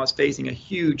right now is facing a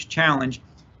huge challenge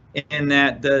in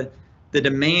that the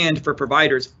demand for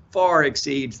providers far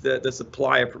exceeds the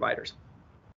supply of providers.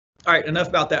 All right, enough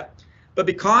about that. But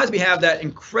because we have that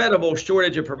incredible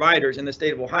shortage of providers in the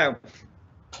state of Ohio,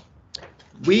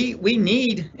 we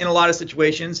need, in a lot of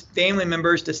situations, family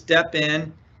members to step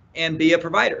in and be a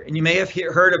provider. And you may have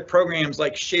heard of programs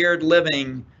like shared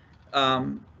living,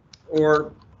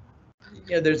 or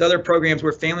there's other programs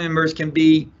where family members can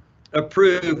be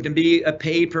approved and be a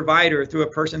paid provider through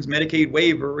a person's Medicaid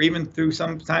waiver, or even through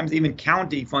sometimes even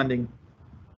county funding.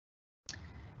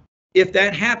 If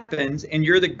that happens and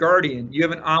you're the guardian, you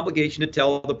have an obligation to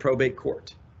tell the probate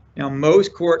court. Now,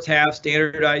 most courts have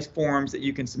standardized forms that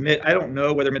you can submit. I don't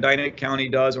know whether Medina County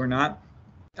does or not,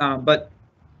 but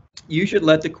you should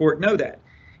let the court know that.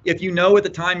 If you know at the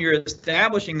time you're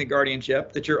establishing the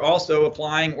guardianship that you're also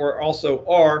applying or also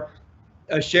are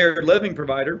a shared living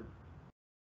provider,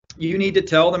 you need to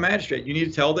tell the magistrate, you need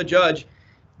to tell the judge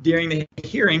during the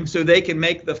hearing so they can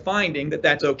make the finding that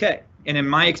that's okay. And in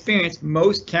my experience,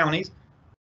 most counties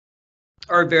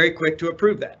are very quick to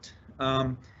approve that.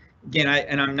 Again,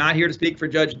 I'm not here to speak for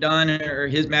Judge Dunn or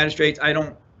his magistrates. I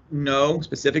don't know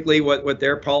specifically what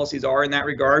their policies are in that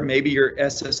regard. Maybe your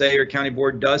SSA or county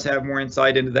board does have more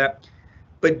insight into that.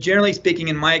 But generally speaking,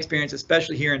 in my experience,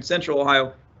 especially here in Central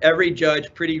Ohio, every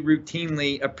judge pretty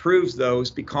routinely approves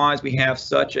those because we have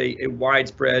such a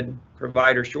widespread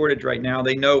provider shortage right now.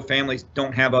 They know families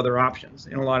don't have other options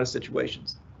in a lot of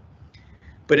situations.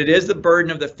 But it is the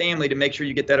burden of the family to make sure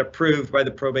you get that approved by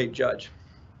the probate judge.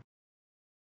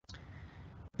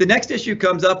 The next issue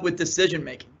comes up with decision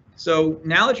making. So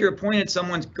now that you're appointed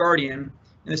someone's guardian,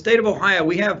 in the state of Ohio,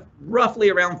 we have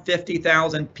roughly around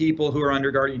 50,000 people who are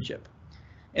under guardianship.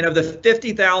 And of the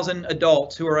 50,000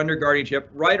 adults who are under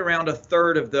guardianship, right around a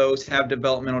third of those have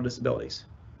developmental disabilities.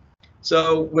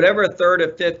 So whatever a third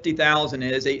of 50,000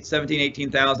 is, 17,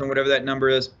 18,000, whatever that number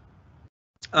is,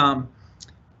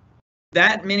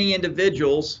 that many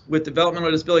individuals with developmental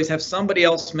disabilities have somebody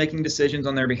else making decisions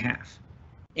on their behalf.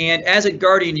 And as a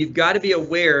guardian, you've got to be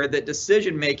aware that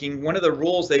decision making, one of the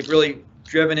rules they've really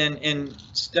driven in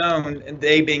stone, and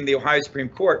they being the Ohio Supreme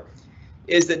Court,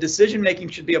 is that decision making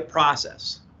should be a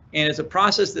process. And it's a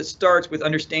process that starts with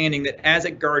understanding that as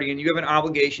a guardian, you have an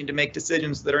obligation to make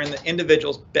decisions that are in the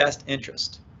individual's best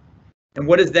interest. And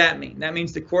what does that mean? That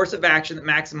means the course of action that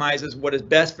maximizes what is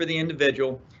best for the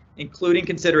individual, including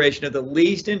consideration of the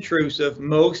least intrusive,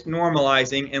 most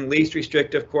normalizing, and least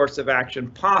restrictive course of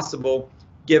action possible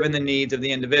given the needs of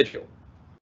the individual.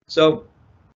 So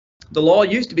the law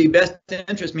used to be best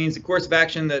interest means the course of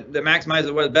action that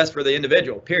maximizes what is best for the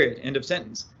individual, period, end of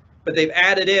sentence. But they've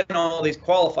added in all these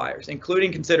qualifiers,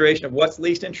 including consideration of what's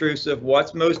least intrusive,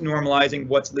 what's most normalizing,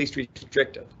 what's least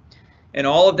restrictive. And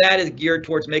all of that is geared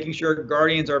towards making sure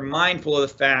guardians are mindful of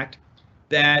the fact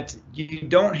that you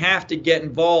don't have to get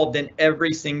involved in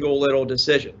every single little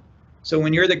decision. So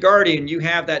when you're the guardian, you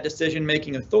have that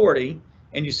decision-making authority,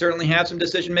 and you certainly have some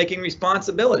decision-making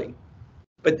responsibility.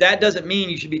 But that doesn't mean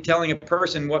you should be telling a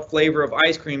person what flavor of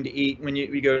ice cream to eat when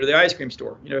you go to the ice cream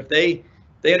store. You know, if they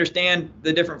understand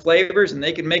the different flavors and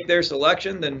they can make their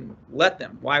selection, then let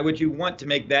them. Why would you want to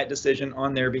make that decision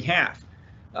on their behalf?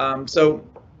 So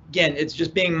again, it's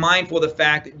just being mindful of the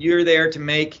fact that you're there to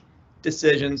make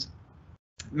decisions,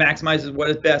 maximizes what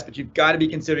is best, but you've got to be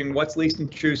considering what's least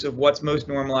intrusive, what's most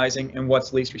normalizing, and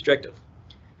what's least restrictive.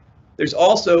 There's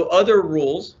also other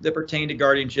rules that pertain to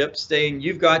guardianship saying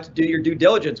you've got to do your due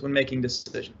diligence when making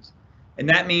decisions. And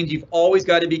that means you've always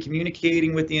got to be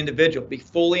communicating with the individual, be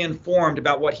fully informed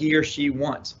about what he or she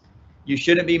wants. You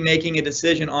shouldn't be making a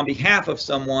decision on behalf of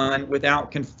someone without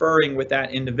conferring with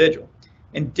that individual.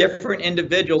 And different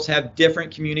individuals have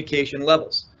different communication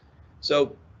levels.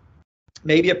 So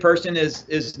maybe a person is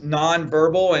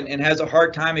nonverbal and has a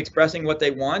hard time expressing what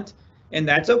they want, and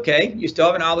that's okay. You still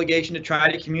have an obligation to try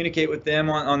to communicate with them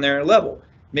on their level.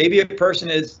 Maybe a person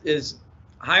is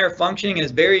higher functioning and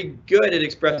is very good at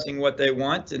expressing what they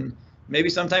want, and maybe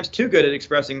sometimes too good at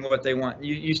expressing what they want.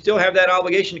 You still have that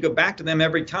obligation to go back to them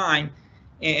every time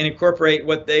and incorporate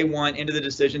what they want into the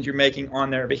decisions you're making on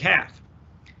their behalf.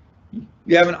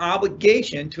 You have an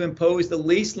obligation to impose the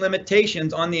least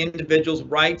limitations on the individual's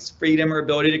rights, freedom, or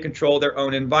ability to control their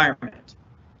own environment.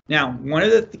 Now, one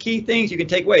of the key things you can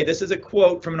take away, this is a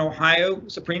quote from an Ohio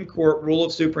Supreme Court rule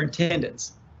of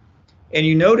superintendents. And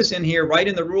you notice in here, right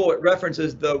in the rule, it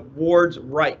references the ward's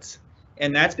rights.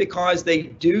 And that's because they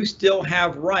do still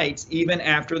have rights even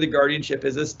after the guardianship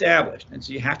is established. And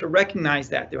so you have to recognize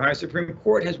that. The Ohio Supreme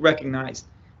Court has recognized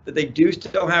that they do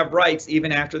still have rights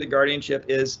even after the guardianship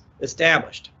is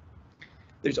established.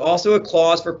 There's also a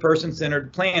clause for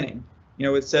person-centered planning. You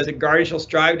know, it says a guardian shall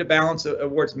strive to balance a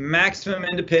ward's maximum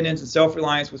independence and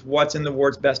self-reliance with what's in the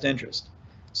ward's best interest.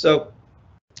 So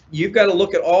you've got to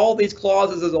look at all these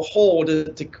clauses as a whole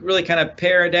to really kind of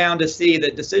pare down to see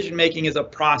that decision-making is a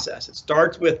process. It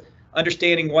starts with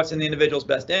understanding what's in the individual's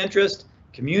best interest,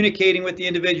 communicating with the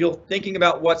individual, thinking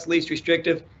about what's least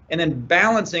restrictive, and then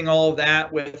balancing all of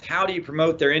that with how do you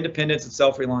promote their independence and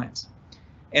self-reliance.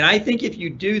 And I think if you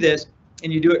do this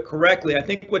and you do it correctly, I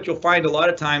think what you'll find a lot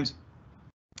of times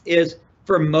is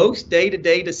for most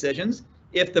day-to-day decisions,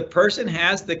 if the person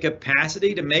has the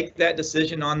capacity to make that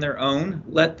decision on their own,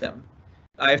 let them.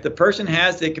 If the person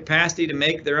has the capacity to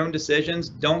make their own decisions,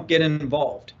 don't get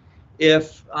involved.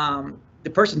 If the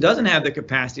person doesn't have the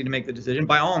capacity to make the decision,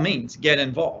 by all means, get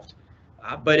involved.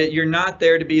 But you're not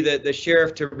there to be the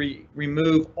sheriff to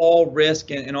remove all risk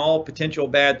and all potential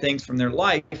bad things from their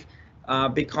life,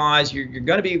 because you're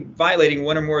going to be violating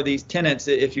one or more of these tenets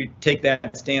if you take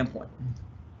that standpoint.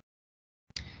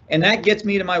 And that gets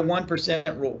me to my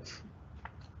 1% rule.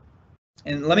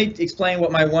 And let me explain what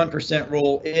my 1%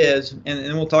 rule is, and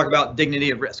then we'll talk about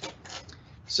dignity of risk.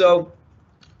 So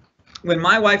when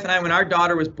my wife and I, when our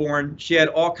daughter was born, she had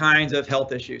all kinds of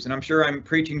health issues. And I'm sure I'm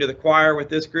preaching to the choir with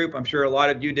this group. I'm sure a lot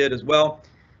of you did as well.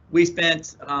 We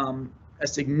spent a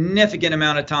significant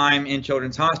amount of time in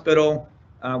Children's Hospital.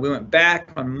 We went back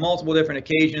on multiple different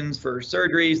occasions for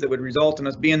surgeries that would result in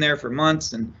us being there for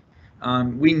months. And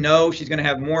we know she's going to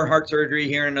have more heart surgery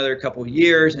here in another couple of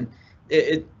years. And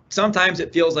sometimes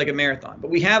it feels like a marathon.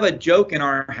 But we have a joke in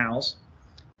our house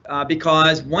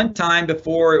because one time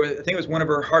before, I think it was one of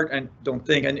her heart, I don't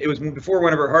think, and it was before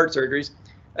one of her heart surgeries,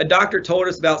 a doctor told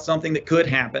us about something that could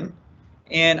happen.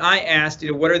 And I asked,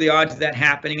 what are the odds of that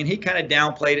happening? And he kind of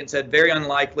downplayed it and said, very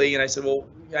unlikely. And I said, well,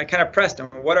 I kind of pressed him,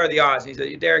 what are the odds? And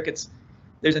he said, Derek,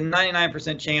 there's a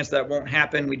 99% chance that won't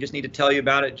happen. We just need to tell you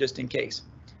about it just in case.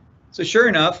 So sure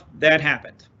enough, that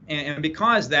happened. And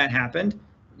because that happened,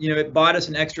 it bought us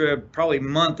an extra probably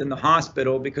month in the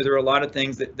hospital because there were a lot of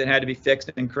things that had to be fixed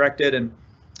and corrected. And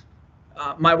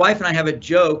my wife and I have a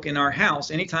joke in our house.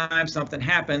 Anytime something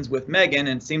happens with Megan,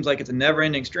 and it seems like it's a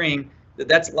never-ending string,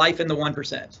 that's life in the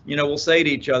 1%. We'll say to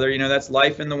each other, that's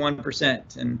life in the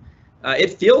 1%. And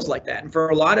it feels like that. And for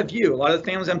a lot of you, a lot of the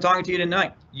families I'm talking to you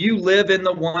tonight, you live in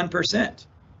the 1%.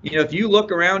 If you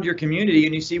look around your community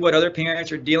and you see what other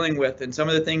parents are dealing with and some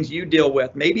of the things you deal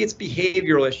with, maybe it's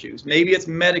behavioral issues, maybe it's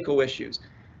medical issues,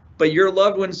 but your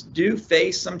loved ones do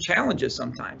face some challenges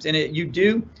sometimes. And you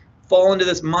do fall into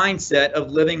this mindset of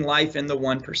living life in the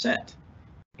 1%.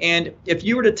 And if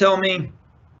you were to tell me,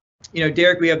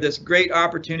 Derek, we have this great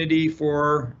opportunity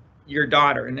for your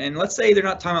daughter, and let's say they're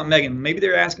not talking about Megan, maybe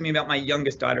they're asking me about my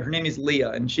youngest daughter. Her name is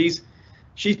Leah, and she's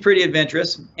pretty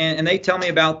adventurous, and they tell me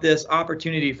about this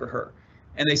opportunity for her.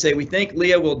 And they say, we think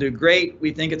Leah will do great.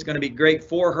 We think it's going to be great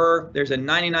for her. There's a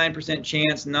 99%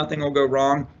 chance nothing will go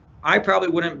wrong. I probably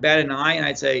wouldn't bat an eye, and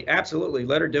I'd say, absolutely,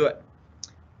 let her do it.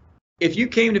 If you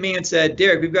came to me and said,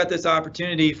 Derek, we've got this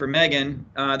opportunity for Megan.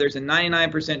 There's a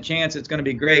 99% chance it's going to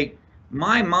be great.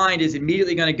 My mind is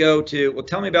immediately going to go to, well,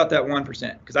 tell me about that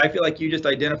 1%, because I feel like you just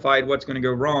identified what's going to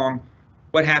go wrong.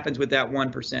 What happens with that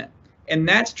 1%? And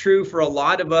that's true for a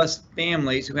lot of us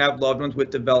families who have loved ones with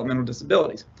developmental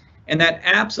disabilities. And that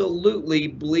absolutely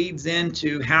bleeds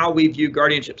into how we view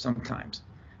guardianship sometimes,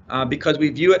 because we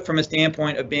view it from a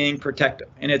standpoint of being protective.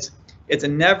 And it's a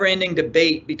never-ending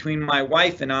debate between my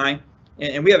wife and I,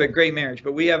 and we have a great marriage,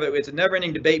 but it's a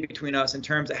never-ending debate between us in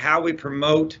terms of how we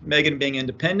promote Megan being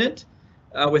independent,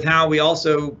 with how we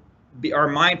also are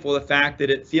mindful of the fact that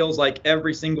it feels like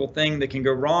every single thing that can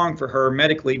go wrong for her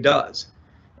medically does.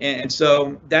 And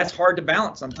so that's hard to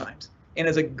balance sometimes. And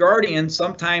as a guardian,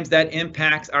 sometimes that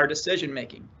impacts our decision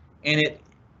making, and it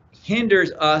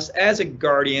hinders us as a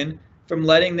guardian from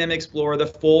letting them explore the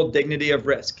full dignity of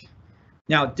risk.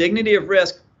 Now, dignity of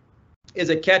risk is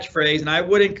a catchphrase, and I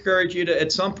would encourage you to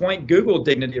at some point Google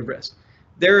dignity of risk.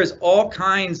 There is all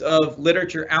kinds of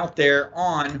literature out there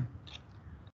on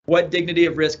what dignity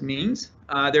of risk means.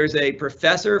 There's a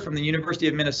professor from the University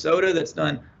of Minnesota that's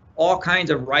done all kinds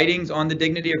of writings on the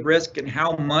dignity of risk and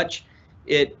how much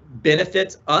it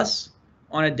benefits us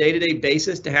on a day-to-day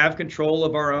basis to have control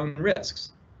of our own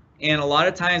risks. And a lot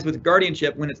of times with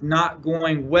guardianship, when it's not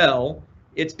going well,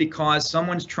 it's because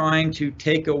someone's trying to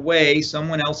take away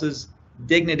someone else's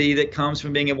dignity that comes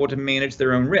from being able to manage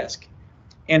their own risk.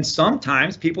 And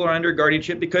sometimes people are under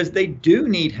guardianship because they do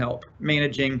need help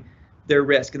managing their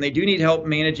risk, and they do need help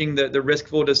managing the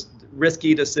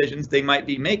risky decisions they might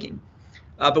be making.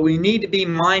 But we need to be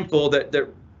mindful that the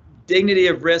dignity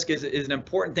of risk is an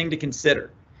important thing to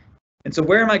consider. And so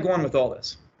where am I going with all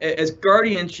this? As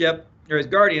guardianship, or as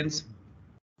guardians,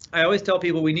 I always tell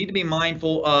people we need to be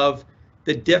mindful of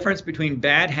the difference between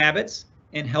bad habits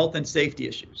and health and safety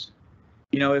issues.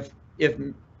 If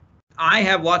I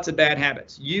have lots of bad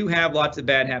habits, you have lots of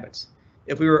bad habits.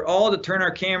 If we were all to turn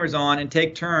our cameras on and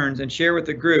take turns and share with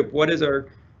the group what is our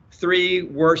 3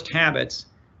 worst habits,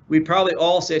 we'd probably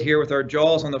all sit here with our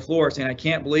jaws on the floor saying, I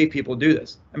can't believe people do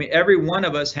this. I mean, every one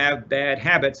of us have bad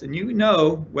habits, and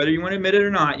whether you want to admit it or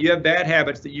not, you have bad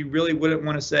habits that you really wouldn't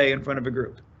want to say in front of a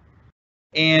group.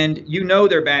 And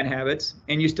they're bad habits,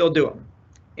 and you still do them.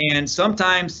 And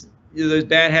sometimes those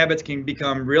bad habits can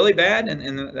become really bad,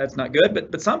 and that's not good.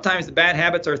 But sometimes the bad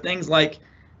habits are things like,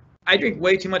 I drink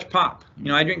way too much pop.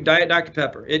 I drink Diet Dr.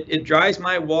 Pepper. It drives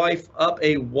my wife up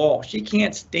a wall. She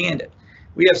can't stand it.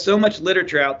 We have so much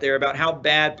literature out there about how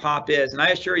bad pop is. And I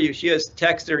assure you, she has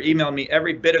texted or emailed me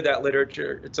every bit of that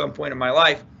literature at some point in my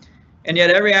life. And yet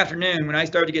every afternoon when I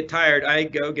start to get tired, I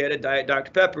go get a Diet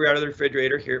Dr. Pepper out of the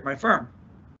refrigerator here at my firm.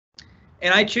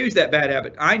 And I choose that bad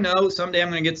habit. I know someday I'm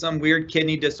going to get some weird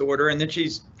kidney disorder, and then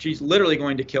she's literally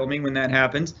going to kill me when that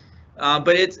happens.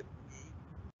 But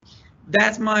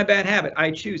that's my bad habit.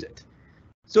 I choose it.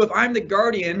 So if I'm the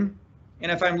guardian,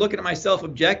 and if I'm looking at myself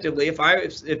objectively,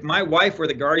 if my wife were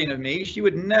the guardian of me, she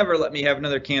would never let me have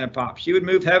another can of pop. She would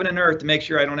move heaven and earth to make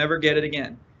sure I don't ever get it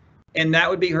again. And that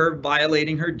would be her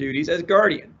violating her duties as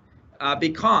guardian,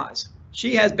 because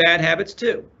she has bad habits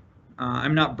too.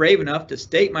 I'm not brave enough to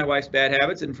state my wife's bad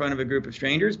habits in front of a group of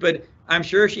strangers, but I'm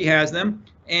sure she has them.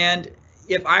 And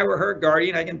if I were her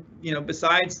guardian, I can,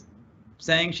 besides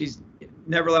saying she's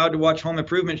never allowed to watch home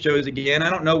improvement shows again. I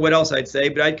don't know what else I'd say,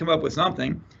 but I'd come up with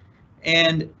something.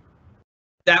 And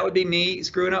that would be me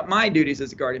screwing up my duties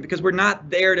as a guardian, because we're not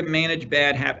there to manage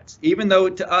bad habits. Even though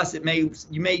to us,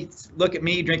 you may look at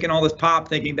me drinking all this pop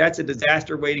thinking that's a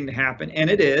disaster waiting to happen, and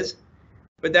it is,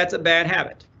 but that's a bad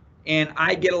habit. And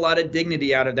I get a lot of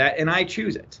dignity out of that, and I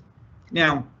choose it.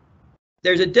 Now,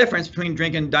 there's a difference between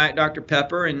drinking Diet Dr.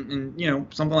 Pepper and you know,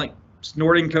 something like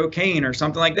snorting cocaine or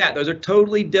something like that. Those are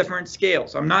totally different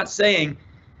scales. I'm not saying,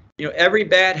 you know, every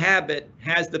bad habit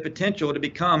has the potential to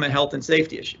become a health and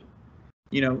safety issue.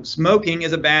 You know, smoking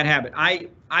is a bad habit.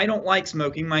 I don't like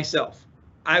smoking myself.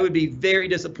 I would be very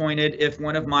disappointed if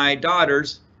one of my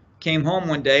daughters came home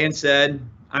one day and said,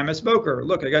 I'm a smoker.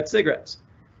 Look, I got cigarettes.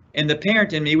 And the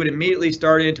parent in me would immediately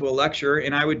start into a lecture,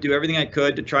 and I would do everything I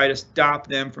could to try to stop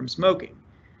them from smoking.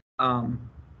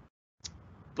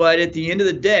 But at the end of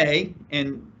the day,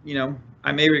 and you know,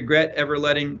 I may regret ever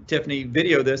letting Tiffany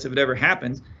video this if it ever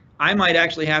happens, I might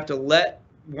actually have to let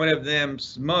one of them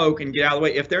smoke and get out of the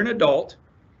way. If they're an adult,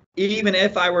 even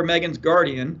if I were Megan's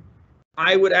guardian,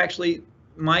 I would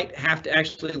might have to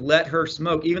actually let her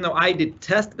smoke, even though I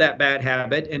detest that bad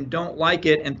habit and don't like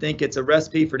it and think it's a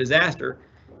recipe for disaster.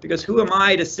 Because who am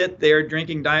I to sit there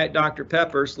drinking Diet Dr.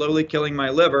 Pepper, slowly killing my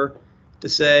liver, to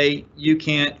say you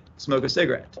can't smoke a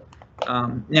cigarette?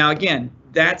 Now, again,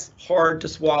 that's hard to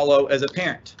swallow as a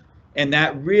parent. And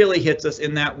that really hits us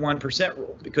in that 1%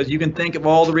 rule, because you can think of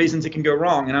all the reasons it can go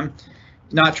wrong. And I'm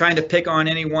not trying to pick on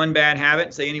any one bad habit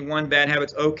and say any one bad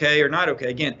habit's okay or not okay.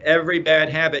 Again, every bad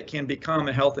habit can become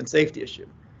a health and safety issue.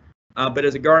 But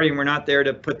as a guardian, we're not there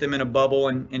to put them in a bubble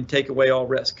and take away all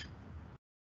risk.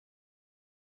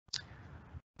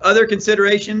 Other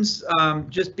considerations,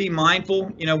 just be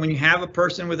mindful, you know, when you have a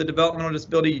person with a developmental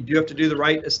disability, you do have to do the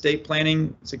right estate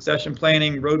planning, succession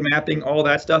planning, road mapping, all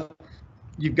that stuff.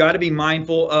 You've got to be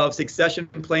mindful of succession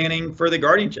planning for the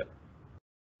guardianship.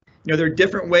 You know, there are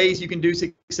different ways you can do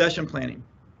succession planning.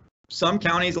 Some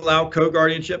counties allow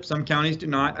co-guardianship, some counties do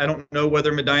not. I don't know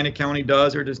whether Medina County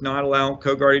does or does not allow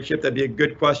co-guardianship. That'd be a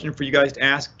good question for you guys to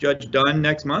ask Judge Dunn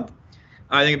next month.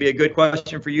 I think it'd be a good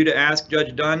question for you to ask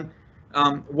Judge Dunn.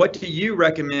 What do you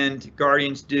recommend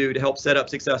guardians do to help set up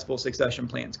successful succession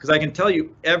plans? Because I can tell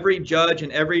you, every judge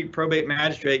and every probate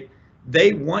magistrate,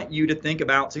 they want you to think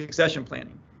about succession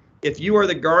planning. If you are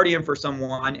the guardian for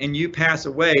someone and you pass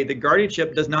away, the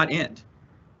guardianship does not end.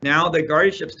 Now the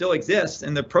guardianship still exists,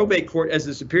 and the probate court as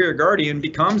the superior guardian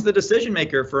becomes the decision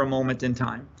maker for a moment in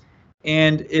time.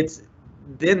 And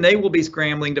then they will be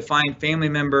scrambling to find family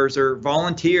members or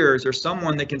volunteers or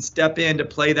someone that can step in to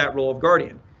play that role of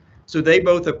guardian. So they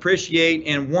both appreciate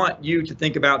and want you to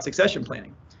think about succession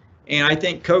planning. And I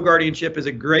think co-guardianship is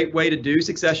a great way to do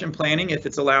succession planning if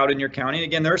it's allowed in your county. And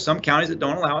again, there are some counties that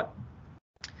don't allow it.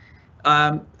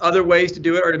 Other ways to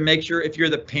do it are to make sure, if you're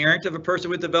the parent of a person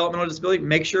with developmental disability,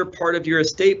 make sure part of your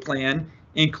estate plan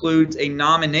includes a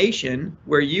nomination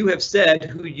where you have said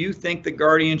who you think the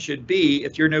guardian should be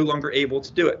if you're no longer able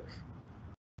to do it.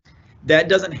 That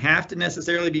doesn't have to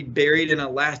necessarily be buried in a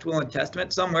last will and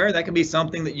testament somewhere. That can be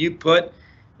something that you put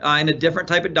in a different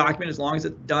type of document, as long as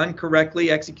it's done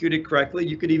correctly, executed correctly.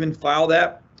 You could even file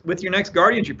that with your next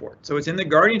guardianship report. So it's in the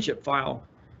guardianship file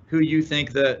who you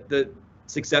think the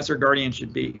successor guardian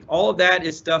should be. All of that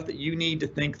is stuff that you need to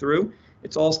think through.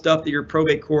 It's all stuff that your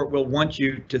probate court will want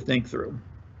you to think through.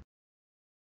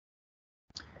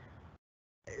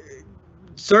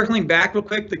 Circling back real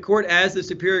quick, the court as the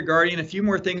superior guardian, a few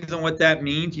more things on what that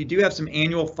means. You do have some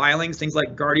annual filings, things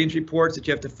like guardians reports that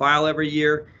you have to file every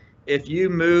year. If you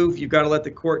move, you've got to let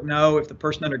the court know. If the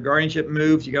person under guardianship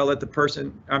moves, you got to let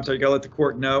the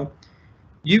court know.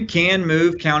 You can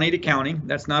move county to county,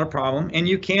 that's not a problem, and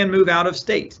you can move out of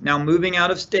state. Now, moving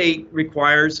out of state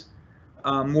requires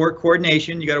more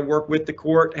coordination. You got to work with the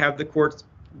court, have the court's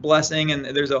blessing, and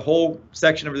there's a whole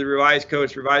section of the revised code,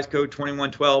 it's revised code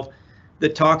 2112,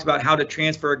 that talks about how to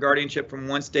transfer a guardianship from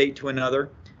one state to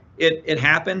another. It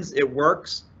happens, it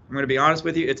works. I'm going to be honest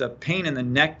with you, it's a pain in the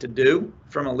neck to do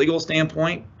from a legal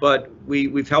standpoint, but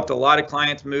we've helped a lot of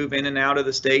clients move in and out of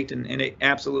the state, and it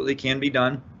absolutely can be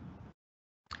done.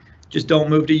 Just don't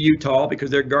move to Utah,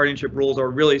 because their guardianship rules are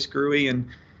really screwy,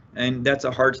 and that's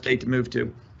a hard state to move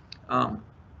to.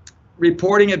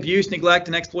 Reporting abuse, neglect,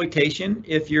 and exploitation.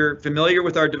 If you're familiar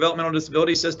with our developmental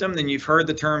disability system, then you've heard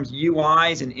the terms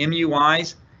UIs and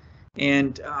MUIs.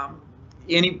 And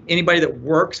anybody that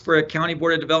works for a county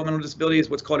board of developmental disability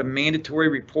is what's called a mandatory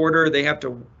reporter. They have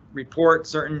to report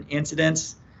certain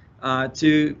incidents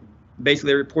to,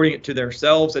 basically reporting it to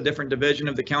themselves, a different division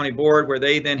of the county board, where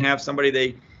they then have somebody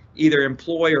they either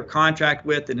employ or contract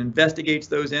with that investigates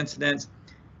those incidents.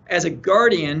 As a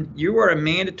guardian, you are a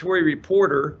mandatory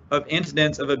reporter of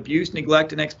incidents of abuse,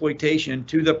 neglect, and exploitation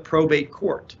to the probate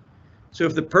court. So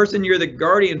if the person you're the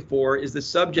guardian for is the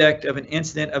subject of an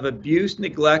incident of abuse,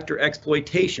 neglect, or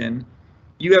exploitation,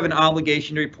 you have an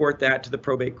obligation to report that to the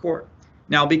probate court.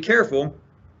 Now be careful,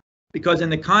 because in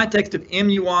the context of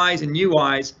MUIs and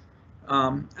UIs,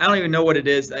 I don't even know what it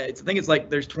is. I think it's like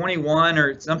there's 21,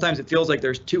 or sometimes it feels like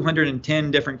there's 210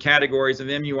 different categories of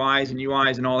MUIs and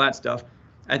UIs and all that stuff.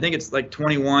 I think it's like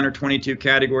 21 or 22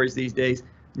 categories these days.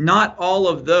 Not all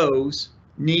of those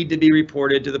need to be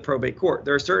reported to the probate court.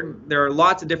 There are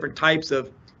lots of different types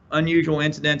of unusual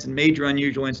incidents and major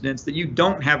unusual incidents that you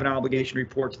don't have an obligation to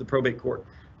report to the probate court,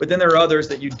 but then there are others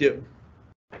that you do.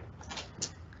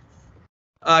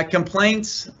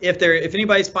 Complaints, if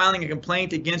anybody's filing a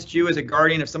complaint against you as a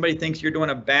guardian, if somebody thinks you're doing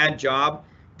a bad job,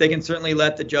 they can certainly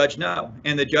let the judge know.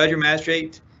 And the judge or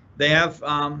magistrate, they have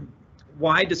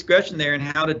wide discretion there in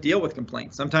how to deal with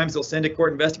complaints. Sometimes they'll send a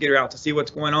court investigator out to see what's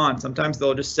going on. Sometimes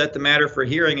they'll just set the matter for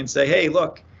hearing and say, hey,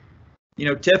 look, you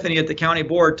know, Tiffany at the county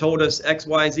board told us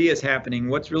XYZ is happening.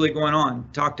 What's really going on?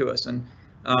 Talk to us. And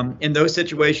in those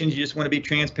situations, you just want to be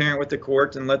transparent with the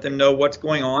court and let them know what's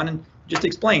going on and just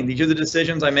explain, these are the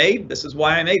decisions I made. This is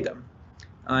why I made them.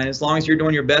 And as long as you're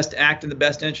doing your best to act in the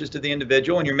best interest of the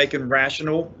individual and you're making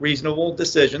rational, reasonable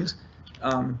decisions,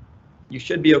 you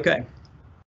should be okay.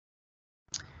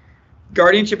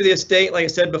 Guardianship of the estate, like I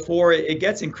said before, it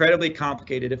gets incredibly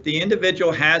complicated. If the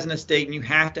individual has an estate and you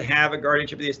have to have a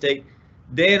guardianship of the estate,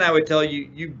 then I would tell you,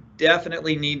 you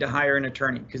definitely need to hire an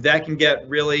attorney, because that can get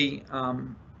really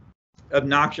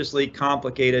obnoxiously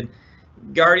complicated.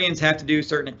 Guardians have to do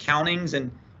certain accountings,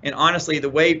 and honestly, the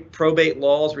way probate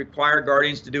laws require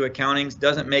guardians to do accountings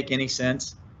doesn't make any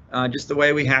sense. Just the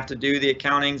way we have to do the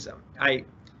accountings.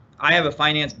 I have a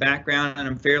finance background and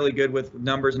I'm fairly good with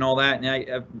numbers and all that,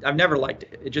 and I've never liked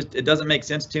it. It doesn't make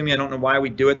sense to me. I don't know why we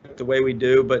do it the way we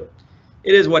do, but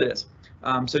it is what it is.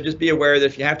 So just be aware that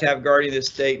if you have to have a guardian of the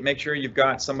estate, make sure you've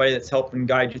got somebody that's helping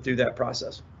guide you through that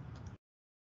process.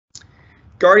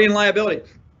 Guardian liability.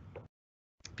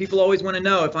 People always want to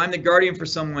know, if I'm the guardian for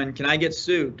someone, can I get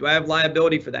sued? Do I have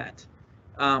liability for that?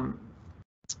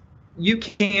 You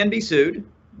can be sued,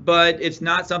 but it's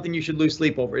not something you should lose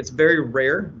sleep over. It's very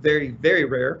rare, very, very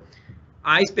rare.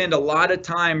 I spend a lot of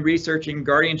time researching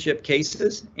guardianship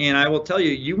cases, and I will tell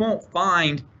you, you won't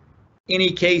find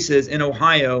any cases in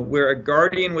Ohio where a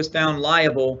guardian was found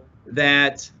liable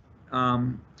that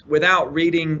without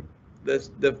reading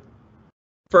the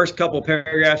first couple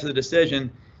paragraphs of the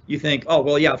decision, you think, oh,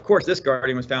 well, yeah, of course this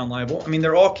guardian was found liable. I mean,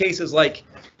 they're all cases like,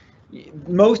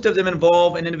 most of them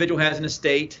involve an individual has an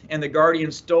estate and the guardian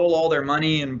stole all their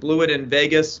money and blew it in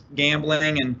Vegas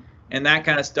gambling and that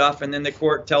kind of stuff, and then the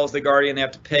court tells the guardian they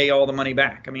have to pay all the money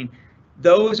back. I mean,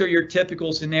 those are your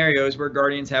typical scenarios where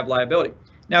guardians have liability.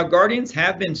 Now, guardians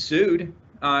have been sued.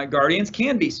 Guardians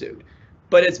can be sued,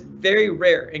 but it's very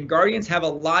rare, and guardians have a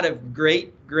lot of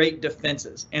great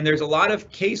defenses, and there's a lot of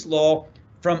case law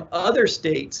from other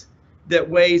states that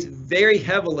weighs very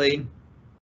heavily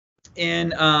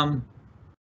in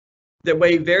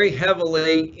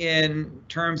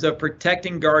terms of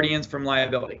protecting guardians from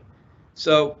liability.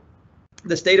 So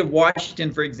the state of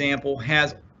Washington, for example,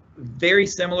 has very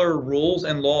similar rules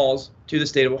and laws to the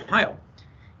state of Ohio.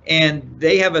 And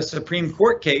they have a Supreme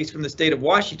Court case from the state of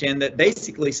Washington that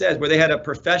basically says, where they had a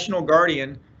professional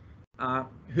guardian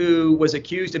who was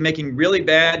accused of making really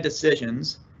bad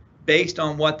decisions based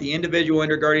on what the individual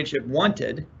under guardianship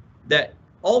wanted, that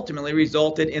ultimately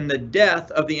resulted in the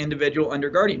death of the individual under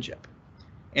guardianship.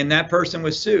 And that person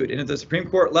was sued. And at the Supreme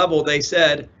Court level, they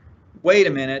said, wait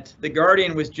a minute, the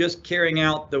guardian was just carrying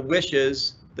out the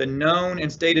wishes, the known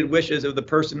and stated wishes of the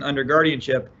person under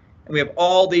guardianship. And we have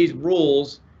all these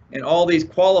rules and all these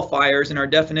qualifiers in our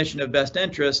definition of best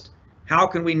interest. How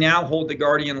can we now hold the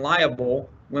guardian liable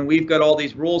when we've got all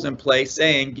these rules in place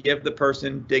saying give the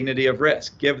person dignity of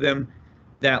risk, give them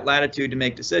that latitude to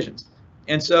make decisions?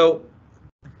 And so,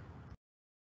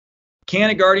 can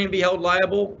a guardian be held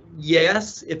liable?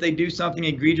 Yes, if they do something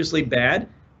egregiously bad.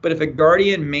 But if a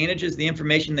guardian manages the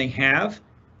information they have,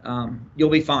 you'll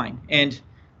be fine. And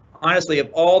honestly, of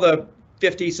all the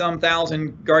 50-some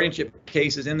thousand guardianship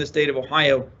cases in the state of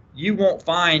Ohio, you won't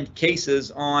find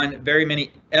cases on very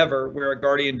many ever where a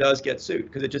guardian does get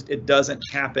sued, because it doesn't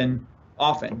happen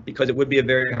often, because it would be a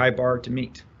very high bar to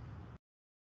meet.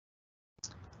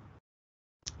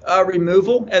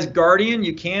 Removal. As guardian,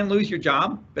 you can lose your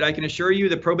job, but I can assure you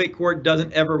the probate court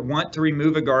doesn't ever want to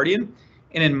remove a guardian.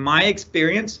 And in my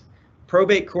experience,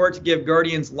 probate courts give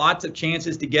guardians lots of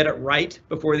chances to get it right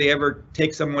before they ever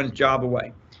take someone's job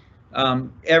away.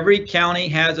 Every county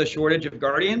has a shortage of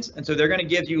guardians, and so they're going to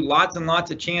give you lots and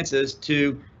lots of chances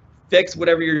to fix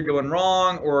whatever you're doing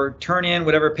wrong or turn in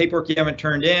whatever paperwork you haven't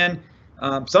turned in.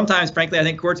 Sometimes, frankly, I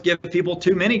think courts give people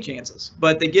too many chances,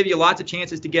 but they give you lots of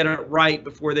chances to get it right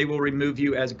before they will remove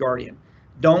you as guardian.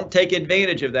 Don't take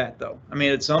advantage of that, though. I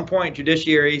mean, at some point,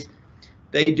 judiciaries,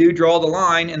 they do draw the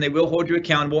line and they will hold you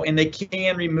accountable, and they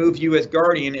can remove you as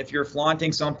guardian if you're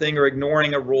flaunting something or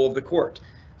ignoring a rule of the court.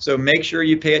 So make sure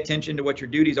you pay attention to what your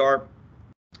duties are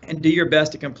and do your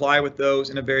best to comply with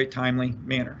those in a very timely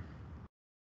manner.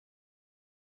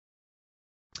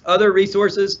 Other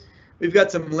resources, we've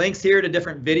got some links here to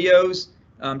different videos.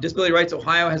 Disability Rights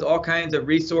Ohio has all kinds of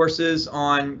resources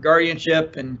on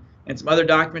guardianship and some other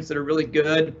documents that are really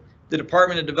good. The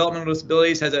Department of Developmental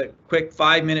Disabilities has a quick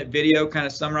 5-minute video kind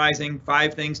of summarizing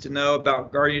 5 things to know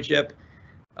about guardianship.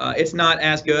 It's not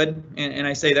as good, and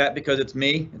I say that because it's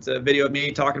me. It's a video of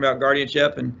me talking about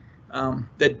guardianship, and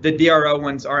the DRO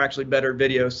ones are actually better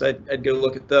videos, so I'd go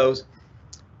look at those.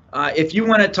 If you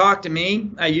want to talk to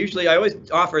me, I always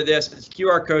offer this. It's a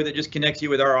QR code that just connects you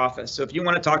with our office. So if you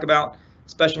want to talk about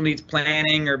special needs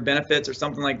planning or benefits or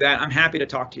something like that, I'm happy to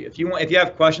talk to you. If you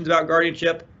have questions about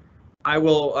guardianship, I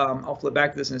will. I'll flip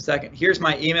back to this in a second. Here's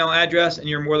my email address, and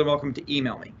you're more than welcome to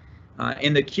email me.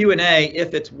 In the Q&A,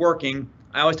 if it's working,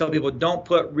 I always tell people don't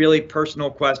put really personal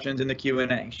questions in the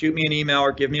Q&A. Shoot me an email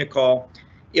or give me a call.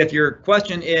 If your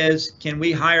question is, can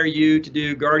we hire you to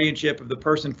do guardianship of the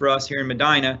person for us here in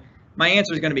Medina? My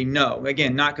answer is going to be no.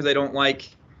 Again, not because I don't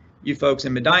like you folks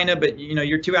in Medina, but you know,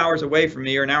 you're 2 hours away from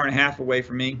me or an hour and a half away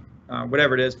from me,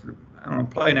 whatever it is, I don't know,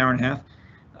 probably an hour and a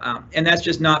half. And that's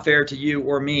just not fair to you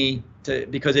or me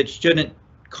because it shouldn't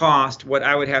cost what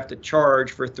I would have to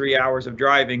charge for 3 hours of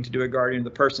driving to do a guardian of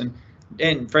the person.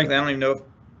 And frankly, I don't even know if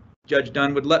Judge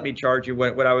Dunn would let me charge you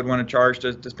what I would want to charge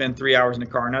to spend 3 hours in a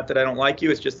car. Not that I don't like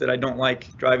you, it's just that I don't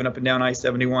like driving up and down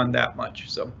I-71 that much.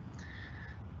 So,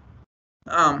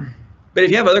 but if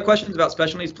you have other questions about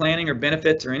special needs planning or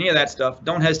benefits or any of that stuff,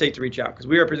 don't hesitate to reach out because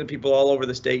we represent people all over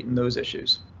the state in those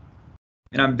issues.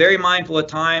 And I'm very mindful of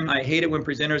time. I hate it when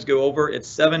presenters go over. It's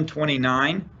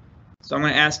 7:29. So I'm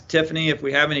going to ask Tiffany if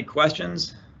we have any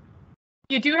questions.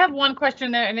 You do have one question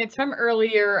there, and it's from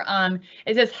earlier.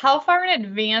 It says, how far in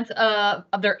advance of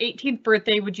their 18th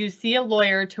birthday would you see a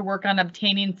lawyer to work on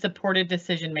obtaining supported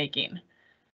decision making?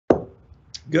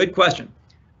 Good question.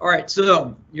 All right,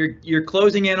 so you're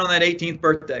closing in on that 18th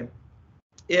birthday.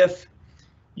 If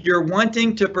you're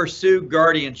wanting to pursue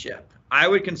guardianship, I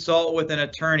would consult with an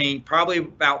attorney probably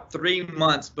about 3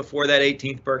 months before that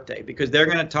 18th birthday, because they're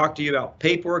going to talk to you about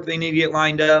paperwork they need to get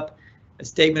lined up, a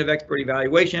statement of expert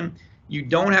evaluation. You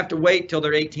don't have to wait till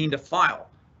they're 18 to file.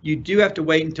 You do have to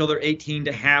wait until they're 18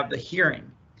 to have the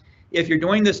hearing. If you're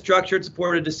doing the structured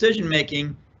supported decision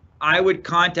making, I would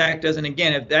contact us. And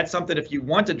again, if that's something, if you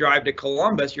want to drive to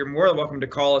Columbus, you're more than welcome to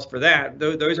call us for that.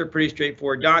 Those are pretty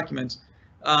straightforward documents.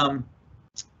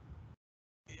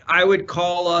 I would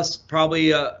call us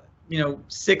probably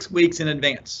 6 weeks in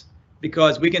advance,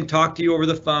 because we can talk to you over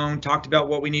the phone, talk about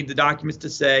what we need the documents to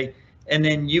say, and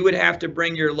then you would have to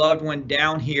bring your loved one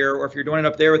down here, or if you're doing it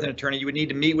up there with an attorney, you would need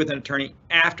to meet with an attorney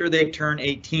after they turn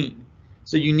 18.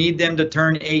 So you need them to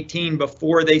turn 18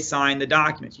 before they sign the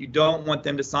documents. You don't want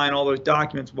them to sign all those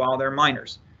documents while they're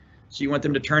minors. So you want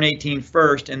them to turn 18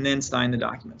 first and then sign the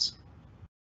documents.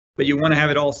 But you want to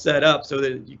have it all set up so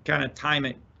that you kind of time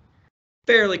it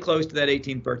fairly close to that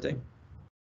 18th birthday.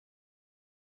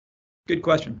 Good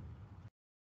question.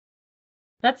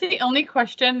 That's the only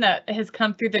question that has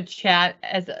come through the chat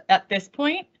at this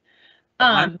point.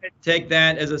 I'm going to take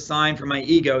that as a sign from my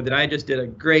ego that I just did a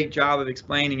great job of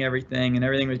explaining everything and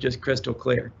everything was just crystal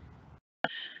clear.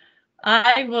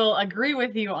 I will agree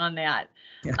with you on that.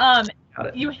 Yeah,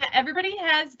 everybody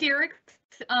has Derek's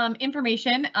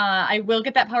information. I will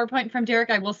get that PowerPoint from Derek.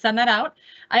 I will send that out.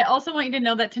 I also want you to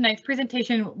know that tonight's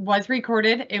presentation was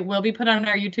recorded. It will be put on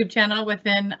our YouTube channel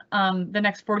within the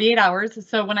next 48 hours.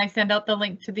 So when I send out the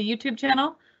link to the YouTube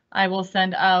channel, I will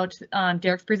send out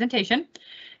Derek's presentation.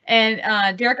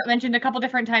 And Derek mentioned a couple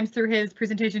different times through his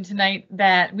presentation tonight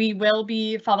that we will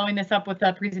be following this up with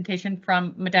a presentation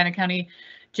from Medina County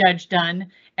Judge Dunn.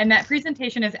 And that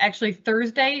presentation is actually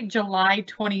Thursday, July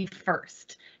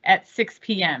 21st at 6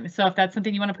 p.m. So if that's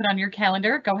something you want to put on your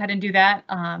calendar, go ahead and do that.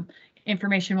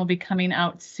 Information will be coming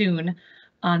out soon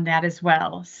on that as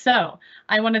well. So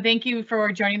I want to thank you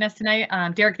for joining us tonight.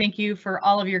 Derek, thank you for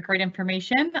all of your great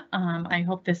information. I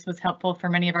hope this was helpful for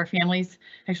many of our families.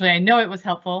 Actually, I know it was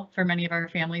helpful for many of our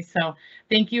families. So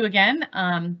thank you again.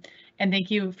 And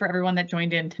thank you for everyone that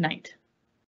joined in tonight.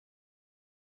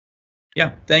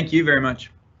 Yeah, thank you very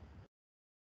much.